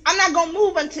 I'm not going to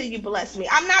move until you bless me.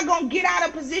 I'm not going to get out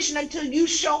of position until you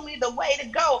show me the way to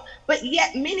go. But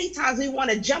yet many times we want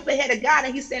to jump ahead of God,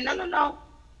 and he's saying, no.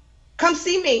 Come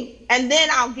see me, and then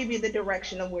I'll give you the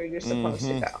direction of where you're supposed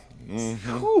to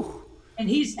go. And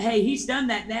he's done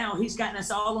that now. He's gotten us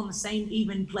all on the same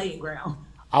even playing ground.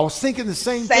 I was thinking the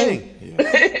same thing.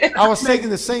 Yeah. I was thinking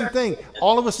the same thing.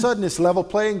 All of a sudden, it's level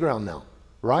playing ground now,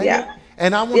 right? Yeah.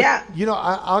 And I want to,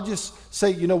 I'll just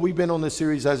say, we've been on this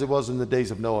series as it was in the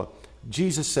days of Noah.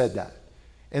 Jesus said that.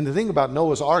 And the thing about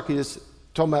Noah's Ark is,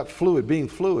 talking about being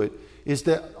fluid, is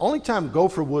that only time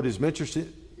gopher wood is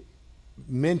mentioned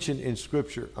in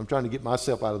Scripture, I'm trying to get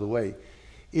myself out of the way,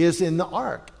 is in the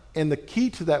Ark. And the key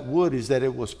to that wood is that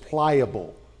it was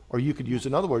pliable. Or you could use,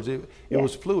 in other words, it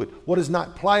was fluid. What is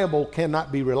not pliable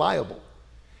cannot be reliable.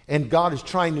 And God is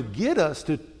trying to get us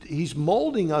he's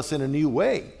molding us in a new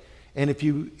way. And if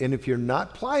you're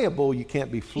not pliable, you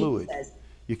can't be fluid.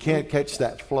 You can't catch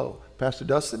that flow. Pastor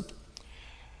Dustin?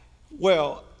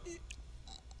 Well,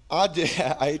 I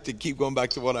hate to keep going back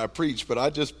to what I preach, but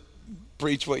I just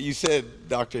preach what you said,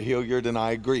 Dr. Hilliard, and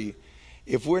I agree.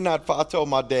 If we're not, I told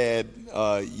my dad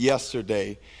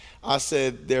yesterday, I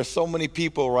said, there's so many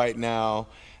people right now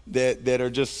that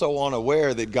are just so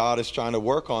unaware that God is trying to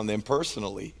work on them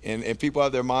personally. And people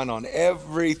have their mind on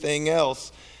everything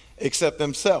else except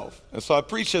themselves. And so I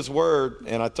preached his word,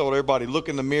 and I told everybody, look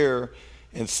in the mirror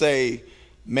and say,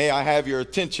 may I have your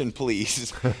attention,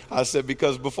 please? I said,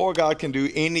 because before God can do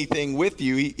anything with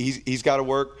you, he's got to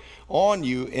work on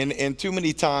you. And too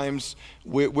many times,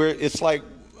 it's like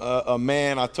a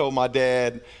man, I told my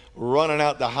dad, running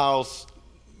out the house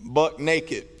buck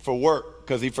naked for work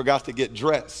because he forgot to get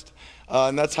dressed.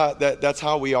 And that's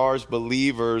how we are as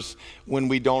believers when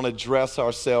we don't address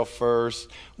ourselves first,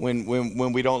 when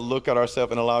we don't look at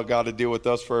ourselves and allow God to deal with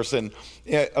us first. And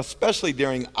especially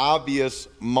during obvious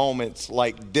moments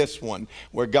like this one,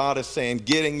 where God is saying,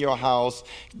 get in your house,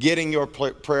 get in your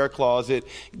prayer closet,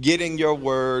 get in your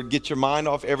word, get your mind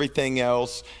off everything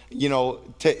else,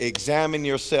 to examine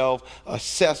yourself,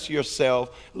 assess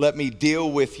yourself, let me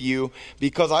deal with you.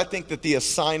 Because I think that the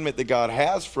assignment that God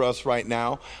has for us right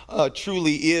now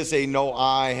truly is a no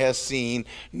eye has seen,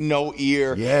 no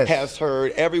ear has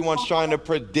heard. Everyone's trying to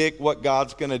predict what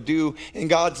God's going to do, and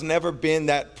God's never been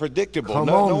that predictable.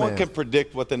 No one can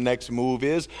predict what the next move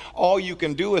is. All you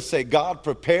can do is say, God,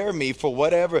 prepare me for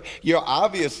whatever. You're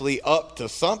obviously up to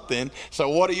something. So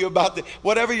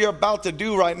whatever you're about to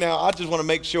do right now, I just want to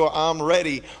make sure I'm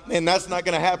ready. And that's not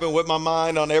going to happen with my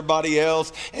mind on everybody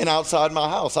else and outside my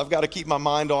house. I've got to keep my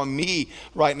mind on me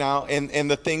right now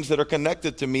and the things that are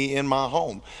connected to me in my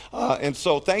home. And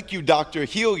so thank you, Dr.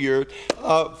 Hilliard,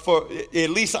 for at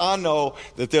least I know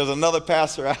that there's another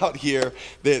pastor out here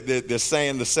that's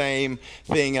saying the same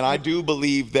thing. And I do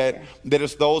believe that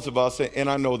it's those of us, and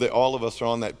I know that all of us are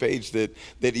on that page,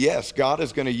 that yes, God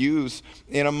is going to use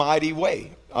in a mighty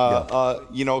way,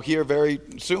 here very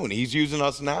soon. He's using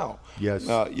us now. Yes.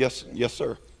 Yes,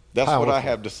 sir. That's powerful. What I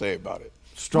have to say about it.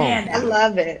 Strong. Man, I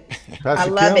love it. I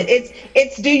love it.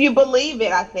 It's do you believe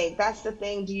it? I think that's the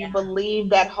thing. Do you believe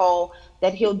that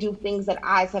he'll do things that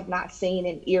eyes have not seen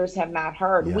and ears have not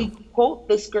heard? We quote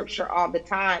the scripture all the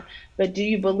time, but do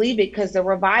you believe it? Because the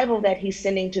revival that he's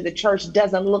sending to the church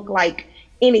doesn't look like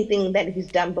anything that he's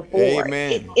done before.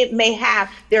 Amen. It may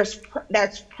have, there's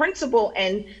principle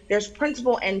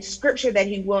and scripture that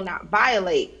he will not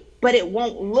violate, but it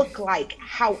won't look like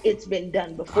how it's been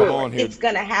done before. It's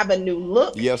going to have a new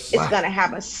look. Yes. It's going to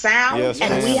have a sound.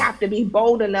 And we have to be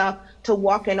bold enough to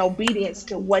walk in obedience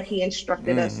to what he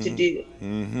instructed us to do.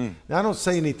 Now, I don't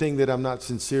say anything that I'm not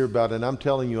sincere about, and I'm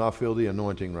telling you, I feel the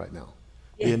anointing right now.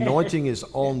 The anointing is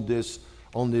on this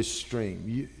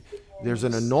stream. There's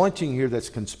an anointing here that's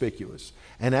conspicuous.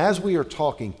 And as we are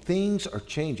talking, things are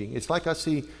changing. It's like I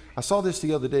saw this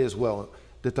the other day as well,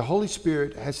 that the Holy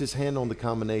Spirit has his hand on the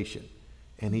combination.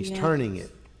 and he's turning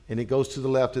it. And it goes to the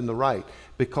left and the right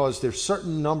because there's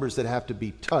certain numbers that have to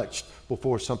be touched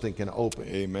before something can open.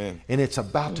 Amen. And it's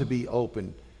about to be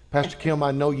opened. Pastor Kim,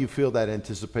 I know you feel that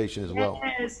anticipation as well.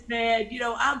 Yes, man. You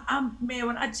know, I'm man,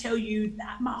 when I tell you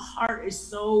that my heart is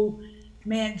so,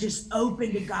 man, just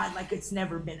open to God like it's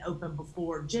never been open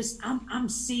before. Just, I'm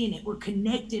seeing it. We're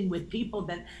connecting with people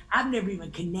that I've never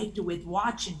even connected with,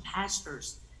 watching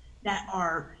pastors that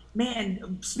are,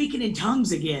 man, speaking in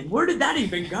tongues again. Where did that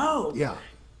even go? Yeah.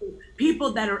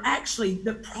 People that are actually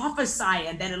the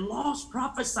prophesying, that are lost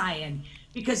prophesying,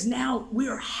 because now we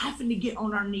are having to get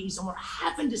on our knees and we're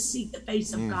having to seek the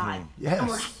face of God. Yes. And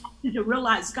we're having to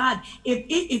realize, God,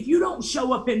 if you don't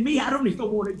show up in me, I don't even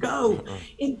want to go.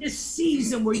 In this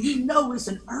season where you know it's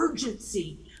an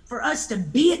urgency for us to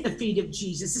be at the feet of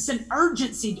Jesus. It's an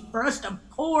urgency for us to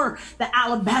pour the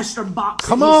alabaster box.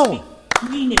 Come on.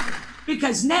 Mean it.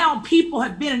 Because now people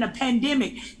have been in a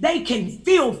pandemic. They can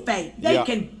feel fake. They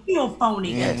can feel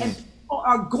phony. And people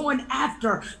are going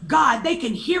after God. They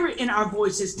can hear it in our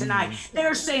voices tonight.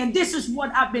 They're saying, this is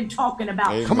what I've been talking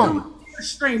about. Amen. Come on.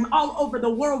 Stream all over the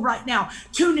world right now,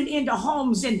 tuning into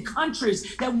homes in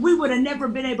countries that we would have never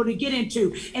been able to get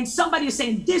into. And somebody is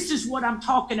saying, this is what I'm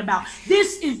talking about.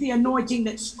 This is the anointing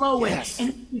that's flowing. Yes.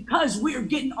 And because we are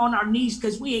getting on our knees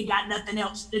because we ain't got nothing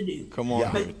else to do. Come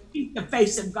on. But keep the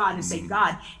face of God and say,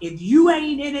 God, if you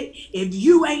ain't in it, if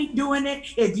you ain't doing it,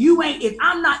 if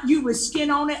I'm not you with skin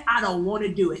on it, I don't want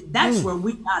to do it. That's where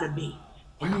we gotta be.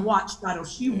 And you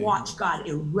watch God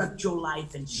erupt your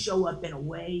life and show up in a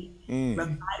way.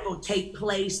 Revival take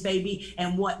place, baby.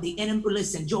 And what the enemy,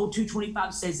 listen, Joel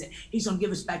 2:25 says that he's going to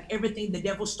give us back everything the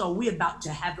devil stole. We're about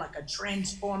to have like a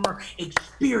transformer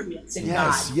experience in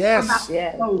God. Yes.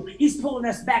 So he's pulling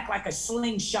us back like a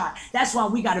slingshot. That's why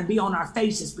we got to be on our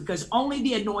faces, because only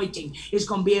the anointing is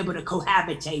going to be able to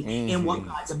cohabitate in what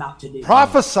God's about to do.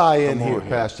 Prophesy in here,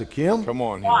 Pastor Kim. Come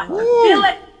on. Feel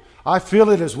it. I feel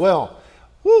it as well.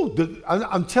 Woo,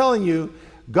 I'm telling you,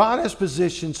 God has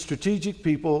positioned strategic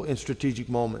people in strategic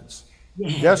moments.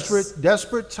 Yes.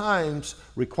 Desperate times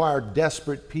require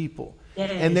desperate people.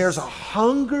 Yes. And there's a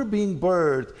hunger being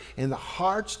birthed in the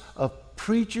hearts of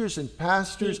preachers and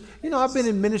pastors. You know, I've been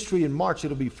in ministry in March.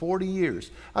 It'll be 40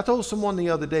 years. I told someone the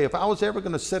other day, if I was ever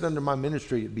going to sit under my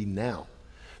ministry, it'd be now.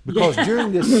 Because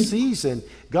during this season,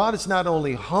 God has not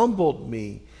only humbled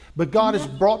me, but God has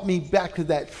brought me back to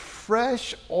that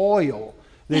fresh oil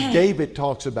that David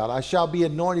talks about. I shall be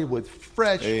anointed with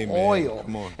fresh oil.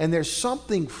 Come on. And there's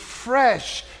something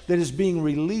fresh that is being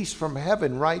released from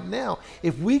heaven right now.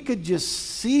 If we could just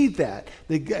see that,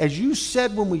 as you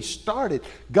said when we started,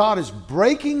 God is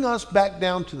breaking us back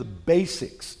down to the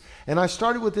basics. And I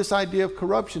started with this idea of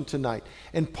corruption tonight.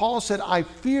 And Paul said, I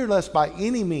fear lest by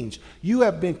any means you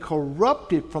have been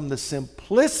corrupted from the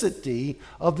simplicity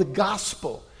of the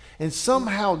gospel. And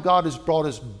somehow God has brought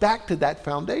us back to that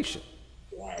foundation.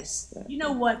 Yes. You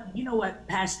know what,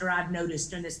 Pastor, I've noticed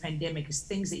during this pandemic is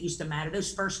things that used to matter.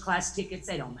 Those first class tickets,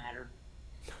 they don't matter.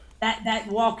 That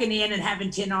walking in and having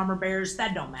 10 armor bearers,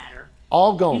 that don't matter.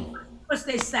 All gone. What's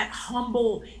this, that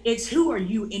humble, it's who are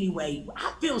you anyway?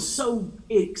 I feel so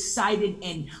excited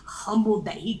and humbled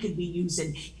that he could be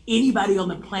using anybody on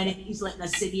the planet. He's letting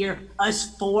us sit here,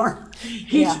 us four.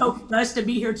 He chose us to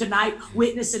be here tonight,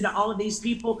 witnessing to all of these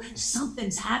people.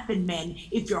 Something's happened, man.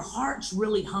 If your heart's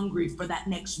really hungry for that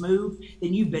next move,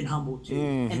 then you've been humbled too.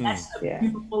 And that's the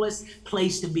beautifulest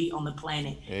place to be on the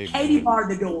planet. Amen. Katie barred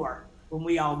the door when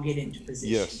we all get into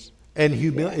position. Yes. And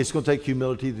it's going to take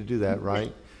humility to do that,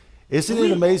 right? Isn't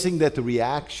it amazing that the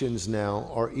reactions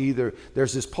now are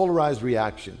there's this polarized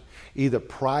reaction, either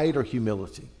pride or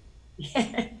humility.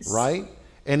 Yes. Right?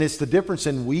 And it's the difference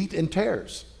in wheat and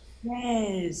tares.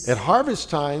 Yes. At harvest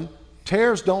time,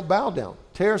 tares don't bow down.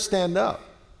 Tares stand up.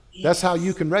 Yes. That's how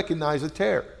you can recognize a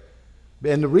tare.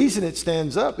 And the reason it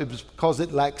stands up is because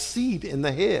it lacks seed in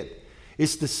the head.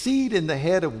 It's the seed in the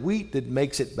head of wheat that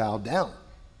makes it bow down.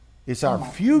 It's our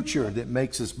future that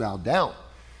makes us bow down.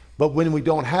 But when we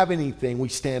don't have anything, we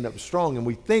stand up strong and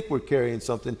we think we're carrying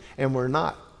something and we're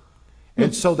not.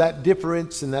 And so that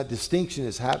difference and that distinction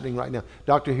is happening right now.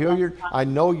 Dr. Hilliard, I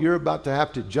know you're about to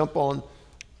have to jump on.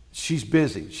 She's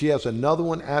busy. She has another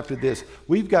one after this.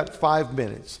 We've got 5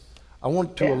 minutes. I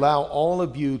want to allow all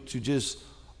of you to just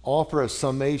offer a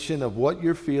summation of what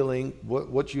you're feeling,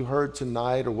 what you heard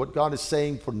tonight, or what God is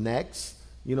saying for next.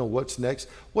 You know, what's next?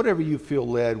 Whatever you feel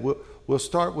led. We'll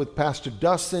start with Pastor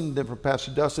Dustin, then from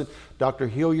Pastor Dustin, Dr.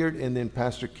 Hilliard, and then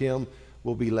Pastor Kim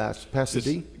will be last. Pastor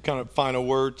D? Kind of final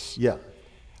words. Yeah.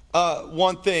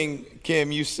 One thing,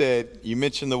 Kim, you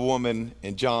mentioned the woman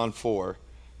in John 4.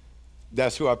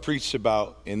 That's who I preached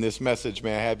about in this message.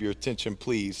 May I have your attention,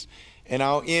 please? And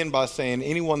I'll end by saying,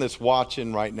 anyone that's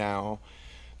watching right now,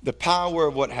 the power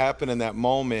of what happened in that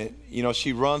moment, you know,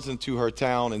 she runs into her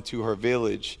town, into her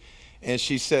village, and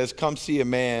she says, come see a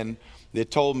man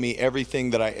that told me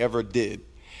everything that I ever did.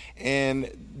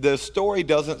 And the story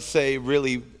doesn't say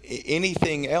really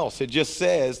anything else. It just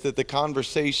says that the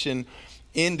conversation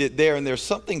ended there. And there's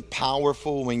something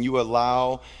powerful when you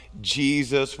allow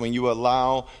Jesus, when you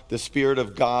allow the Spirit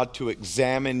of God to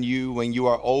examine you, when you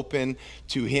are open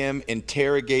to Him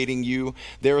interrogating you.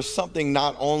 There is something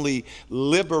not only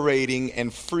liberating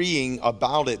and freeing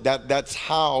about it, that's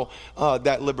how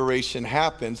that liberation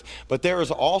happens, but there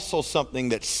is also something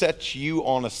that sets you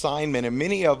on assignment. And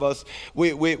many of us,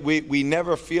 we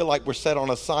never feel like we're set on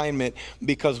assignment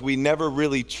because we never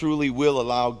really truly will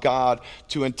allow God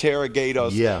to interrogate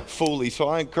us fully. So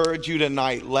I encourage you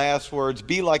tonight, last words,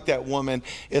 be like that woman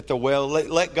at the well.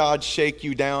 Let God shake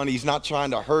you down. He's not trying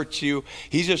to hurt you.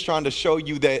 He's just trying to show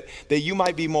you that you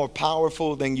might be more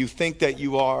powerful than you think that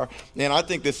you are. And I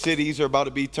think the cities are about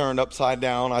to be turned upside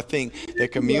down. I think the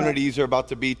communities are about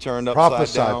to be turned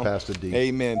upside down. Pastor D.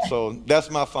 Amen. So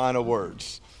that's my final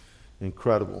words.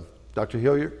 Incredible. Dr.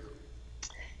 Hilliard?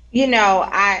 You know,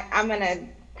 I'm going to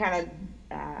kind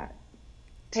of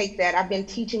take that. I've been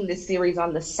teaching this series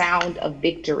on the sound of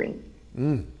victory.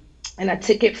 And I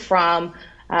took it from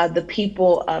the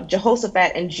people of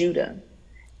Jehoshaphat and Judah,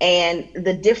 and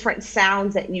the different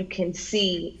sounds that you can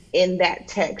see in that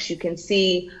text. You can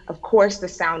see, of course, the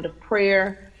sound of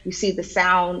prayer. You see the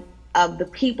sound of the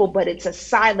people, but it's a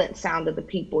silent sound of the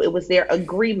people. It was their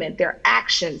agreement, their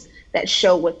actions that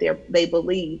show what they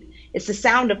believed. It's the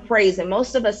sound of praise. And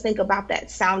most of us think about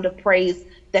that sound of praise,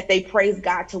 that they praise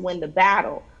God to win the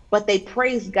battle, but they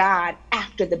praise God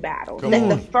after the battle. That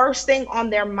the first thing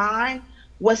on their mind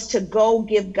was to go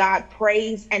give God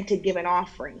praise and to give an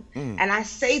offering. And I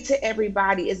say to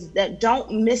everybody is that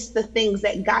don't miss the things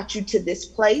that got you to this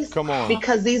place.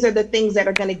 Because these are the things that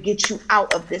are going to get you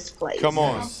out of this place.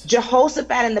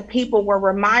 Jehoshaphat and the people were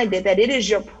reminded that it is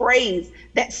your praise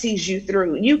that sees you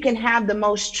through. You can have the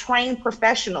most trained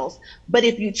professionals, but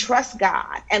if you trust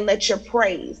God and let your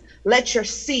praise, let your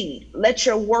seed, let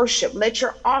your worship, let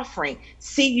your offering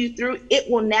see you through, it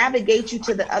will navigate you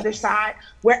to the other side,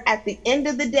 where at the end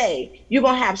of the day, you're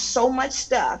going to have so much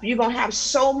stuff. You're going to have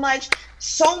so much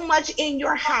in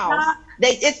your house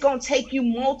that it's going to take you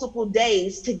multiple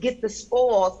days to get the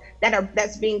spoils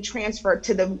that's being transferred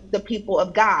to the people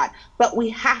of God. But we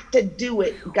have to do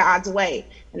it God's way.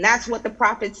 And that's what the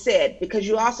prophet said, because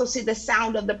you also see the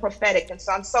sound of the prophetic. And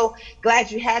so I'm so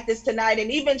glad you had this tonight, and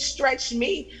even stretched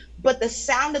me. But the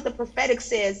sound of the prophetic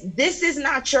says, this is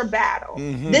not your battle.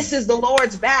 This is the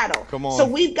Lord's battle. So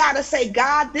we've got to say,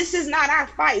 God, this is not our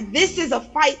fight. This is a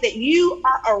fight that you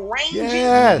are arranging.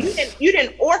 You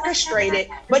didn't orchestrate it,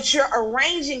 but you're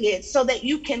arranging it so that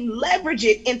you can leverage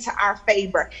it into our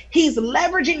favor. He's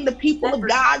leveraging the people of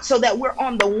God so that we're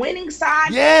on the winning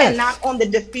side and not on the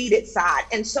defeated side.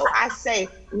 And so I say,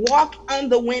 walk on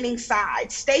the winning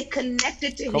side. Stay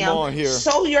connected to Him.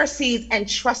 Sow your seeds and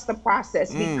trust the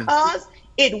process, because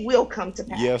it will come to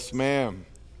pass. Yes, ma'am.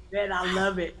 Man, I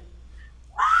love it.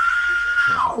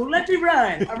 Wow, let me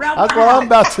run around. That's what I'm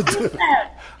about to do.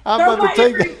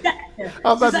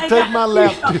 I'm about to take my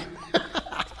lap.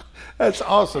 That's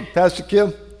awesome. Pastor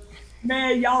Kim?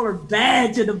 Man, y'all are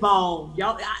bad to the bone.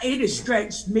 Y'all, it has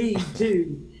stretched me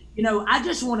too. You know, I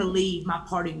just want to leave. My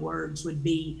parting words would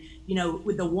be, you know,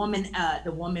 with the woman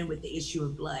with the issue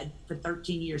of blood for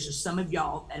 13 years, or some of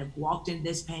y'all that have walked in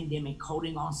this pandemic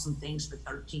holding on some things for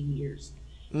 13 years.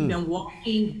 You've been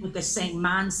walking with the same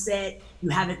mindset. You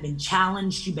haven't been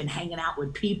challenged. You've been hanging out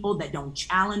with people that don't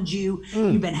challenge you.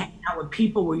 You've been hanging out with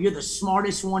people where you're the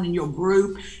smartest one in your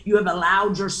group. You have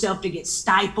allowed yourself to get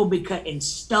stifled and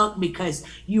stuck because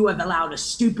you have allowed a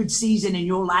stupid season in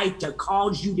your life to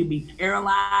cause you to be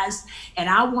paralyzed. And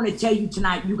I want to tell you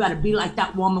tonight, you got to be like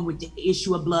that woman with the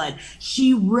issue of blood.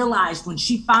 She realized when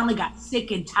she finally got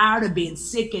sick and tired of being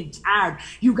sick and tired,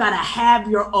 you got to have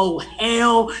your oh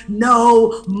hell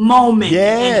no moment.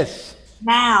 Yes.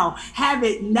 Now, have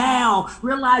it now.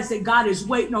 Realize that God is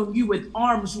waiting on you with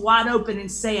arms wide open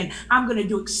and saying, I'm going to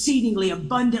do exceedingly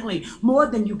abundantly more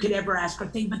than you could ever ask or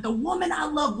think. But the woman I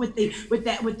love with the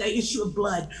issue of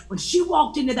blood, when she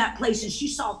walked into that place and she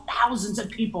saw thousands of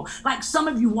people, like some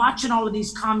of you watching all of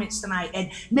these comments tonight, and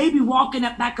maybe walking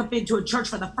back up into a church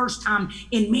for the first time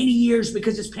in many years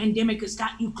because this pandemic has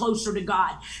got you closer to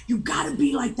God. You got to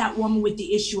be like that woman with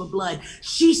the issue of blood.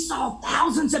 She saw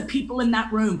thousands of people in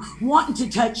that room wanting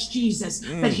want to touch Jesus.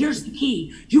 But here's the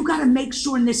key. You got to make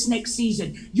sure in this next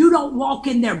season, you don't walk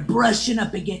in there brushing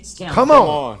up against him. Come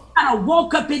on. You got to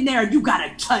walk up in there and you got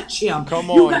to touch him. Come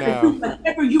you on got now. to do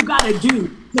whatever you got to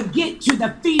do to get to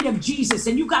the feet of Jesus.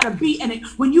 And you got to be in it.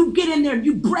 When you get in there and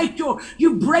you break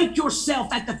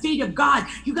yourself at the feet of God,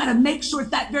 you got to make sure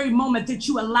at that very moment that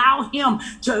you allow him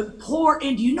to pour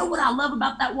into you. You know what I love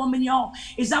about that woman, y'all,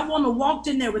 is that woman walked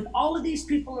in there with all of these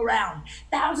people around,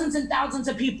 thousands and thousands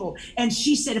of people. And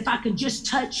she said, if I could just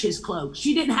touch his cloak.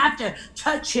 She didn't have to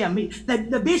touch him.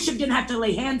 The bishop didn't have to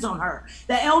lay hands on her.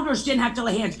 The elders didn't have to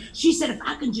lay hands. She said, if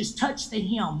I can just touch the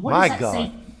hem. What does that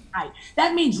say? Right.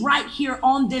 That means right here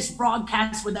on this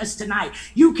broadcast with us tonight,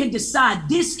 you can decide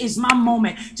this is my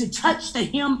moment to touch the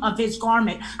hem of his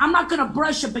garment. I'm not going to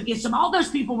brush up against him. All those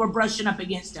people were brushing up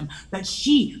against him, but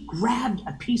she grabbed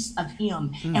a piece of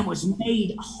him and was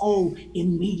made whole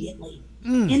immediately.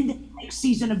 In the next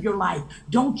season of your life,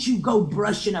 don't you go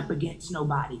brushing up against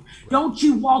nobody. Don't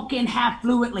you walk in half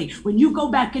fluently. When you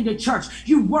go back into church,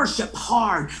 you worship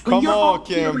hard. When Come on,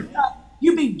 Kim.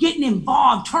 You be getting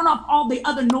involved. Turn off all the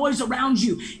other noise around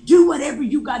you. Do whatever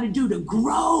you got to do to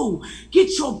grow.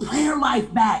 Get your prayer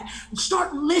life back.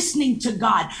 Start listening to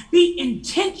God. Be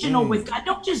intentional with God.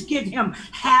 Don't just give him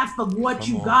half of what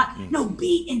you got. No,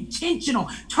 be intentional.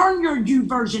 Turn your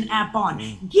YouVersion app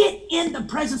on. Get in the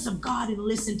presence of God and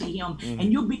listen to him.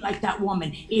 And you'll be like that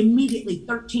woman. Immediately,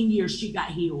 13 years, she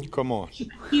got healed. Come on. She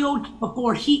got healed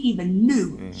before he even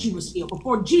knew she was healed.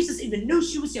 Before Jesus even knew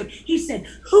she was healed. He said,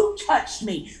 who touched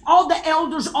me? All the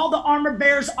elders, all the armor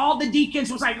bearers, all the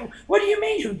deacons was like, what do you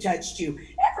mean who touched you?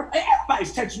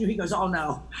 Everybody's touching you. He goes, oh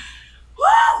no.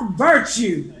 Woo,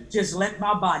 virtue. Just let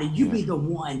my body. You be the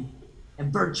one.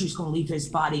 And virtue's going to leave his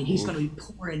body and he's going to be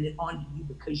pouring it onto you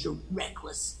because you're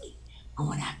recklessly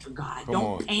going after God.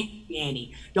 Don't panic,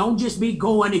 Annie. Don't just be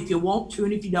going if you want to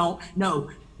and if you don't. No,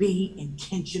 be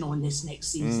intentional in this next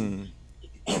season.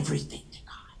 Everything to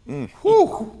God.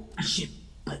 Don't push him,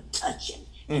 but touch him.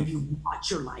 And you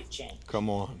watch your life change. Come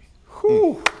on.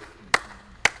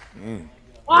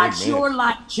 Watch your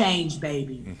life change,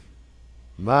 baby.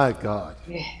 My God.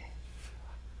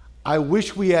 I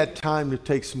wish we had time to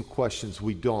take some questions.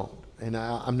 We don't. And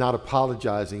I'm not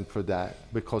apologizing for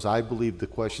that because I believe the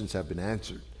questions have been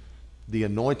answered. The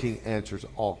anointing answers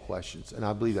all questions. And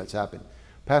I believe that's happened.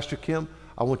 Pastor Kim,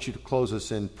 I want you to close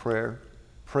us in prayer.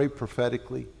 Pray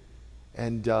prophetically.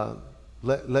 And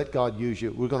let God use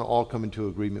you. We're going to all come into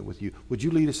agreement with you. Would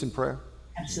you lead us in prayer?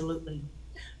 Absolutely.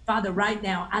 Father, right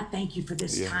now, I thank you for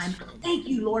this time. Thank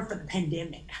you, Lord, for the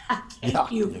pandemic. I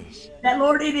thank you that,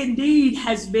 Lord, it indeed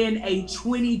has been a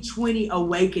 2020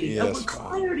 awakening. With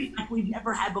clarity like we've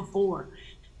never had before.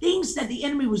 Things that the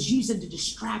enemy was using to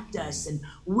distract us and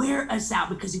wear us out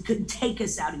because he couldn't take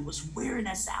us out. He was wearing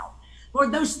us out.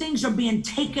 Lord, those things are being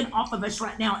taken off of us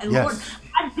right now. And Lord,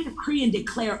 I decree and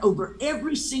declare over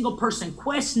every single person,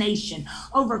 Quest Nation,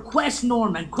 over Quest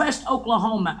Norman, Quest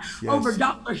Oklahoma, over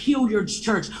Dr. Hilliard's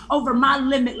church, over my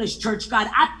Limitless church, God,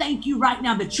 I thank you right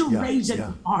now that you're raising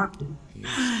an army.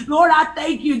 Lord, I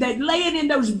thank you that laying in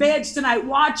those beds tonight,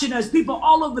 watching us, people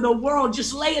all over the world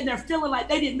just laying there feeling like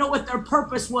they didn't know what their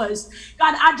purpose was.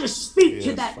 God, I just speak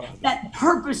to that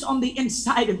purpose on the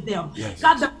inside of them.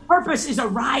 God, the purpose is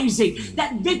arising.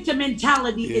 That victim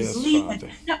mentality is leaving.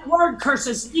 Father. That word curse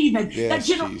is leaving. That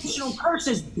generational curse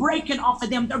is breaking off of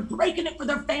them. They're breaking it for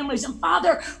their families. And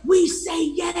Father, we say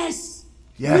yes.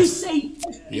 We say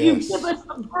yes. You give us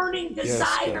a burning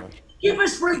desire. Give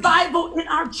us revival in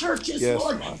our churches,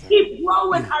 Lord. Father. Keep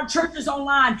growing our churches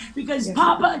online because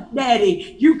Papa,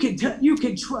 Daddy, you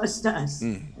can trust us.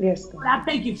 Yes, God. Lord, I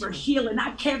thank you for healing.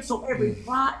 I cancel every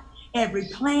plot, every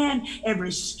plan,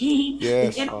 every scheme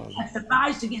that enemy has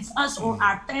devised against us or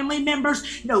our family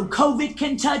members. No COVID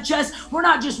can touch us. We're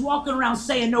not just walking around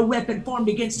saying no weapon formed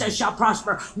against us shall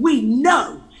prosper. We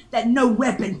know that no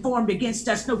weapon formed against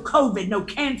us, no COVID, no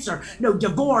cancer, no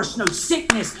divorce, no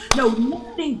sickness,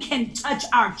 nothing can touch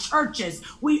our churches.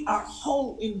 We are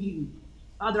whole in you.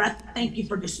 Father, I thank you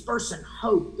for dispersing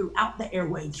hope throughout the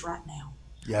airwaves right now.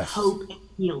 Hope and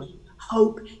healing.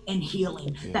 Hope and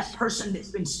healing. That person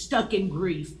that's been stuck in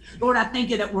grief. Lord, I thank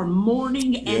you that we're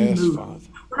mourning and moving. Father.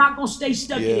 We're not going to stay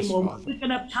stuck anymore. Father. We're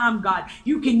picking up time, God.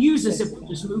 You can use us if we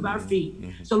just move our feet.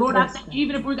 So, Lord, I think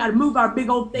even if we got to move our big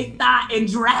old thick thigh and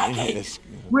drag it,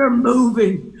 we're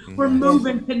moving. We're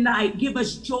moving tonight. Give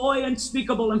us joy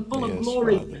unspeakable and full of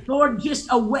glory. Father. Lord, just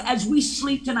as we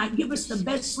sleep tonight, give us the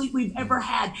best sleep we've ever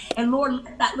had. And Lord,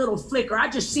 let that little flicker. I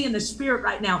just see in the spirit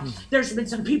right now, there's been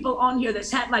some people on here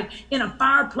that's had like in a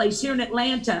fireplace here in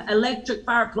Atlanta, electric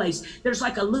fireplace, there's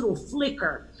like a little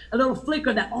flicker a little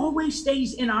flicker that always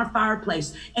stays in our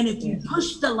fireplace. And if you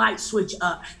push the light switch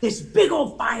up, this big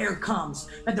old fire comes.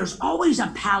 But there's always a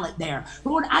pallet there.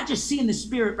 Lord, I just see in the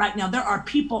spirit right now, there are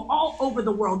people all over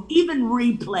the world, even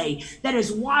replay, that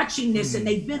is watching this, and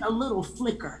they've been a little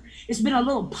flicker. It's been a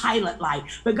little pilot light.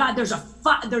 But God, there's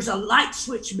a light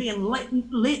switch being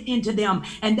lit into them,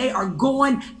 and they are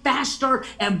going faster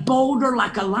and bolder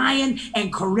like a lion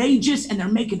and courageous, and they're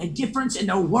making a difference in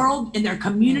their world, in their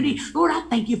community. Lord, I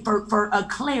thank you for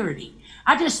clarity.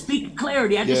 I just speak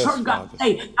clarity. I just heard God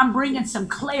say, I'm bringing some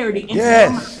clarity into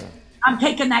them. I'm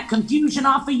taking that confusion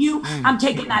off of you. I'm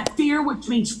taking that fear, which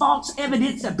means false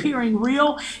evidence appearing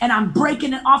real, and I'm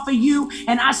breaking it off of you.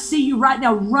 And I see you right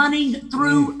now running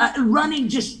through,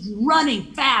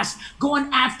 running fast, going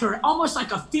after it, almost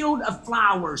like a field of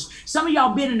flowers. Some of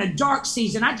y'all been in a dark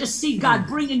season. I just see God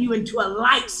bringing you into a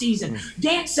light season,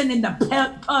 dancing in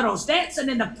the puddles, dancing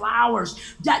in the flowers.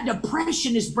 That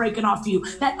depression is breaking off of you.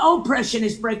 That oppression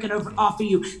is breaking off of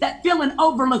you. That feeling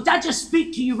overlooked. I just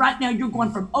speak to you right now. You're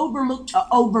going from overlooked to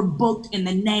overbooked in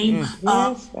the name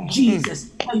of Jesus.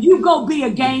 Now you go be a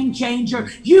game changer.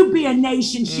 You be a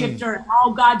nation shifter. And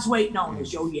all God's waiting on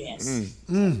is your yes.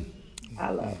 I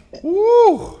love it.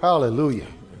 Woo! Hallelujah.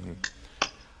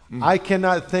 I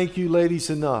cannot thank you ladies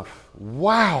enough.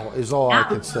 Wow is all I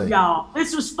can say. Y'all,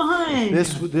 this was fun.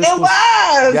 This It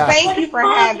was. yeah. Thank you for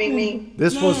having me.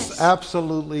 This was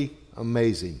absolutely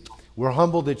amazing. We're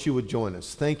humbled that you would join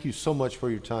us. Thank you so much for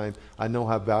your time. I know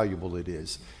how valuable it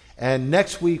is. And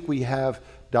next week we have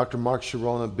Dr. Mark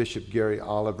Sharona, Bishop Gary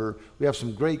Oliver. We have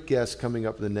some great guests coming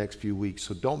up in the next few weeks.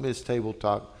 So don't miss Table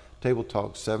Talk,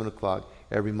 7 o'clock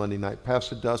every Monday night.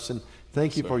 Pastor Dustin,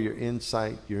 thank you for your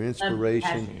insight, your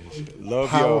inspiration,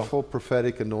 powerful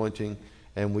prophetic anointing.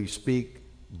 And we speak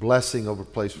blessing over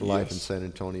Place for Life in San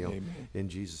Antonio. Amen. In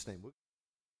Jesus' name.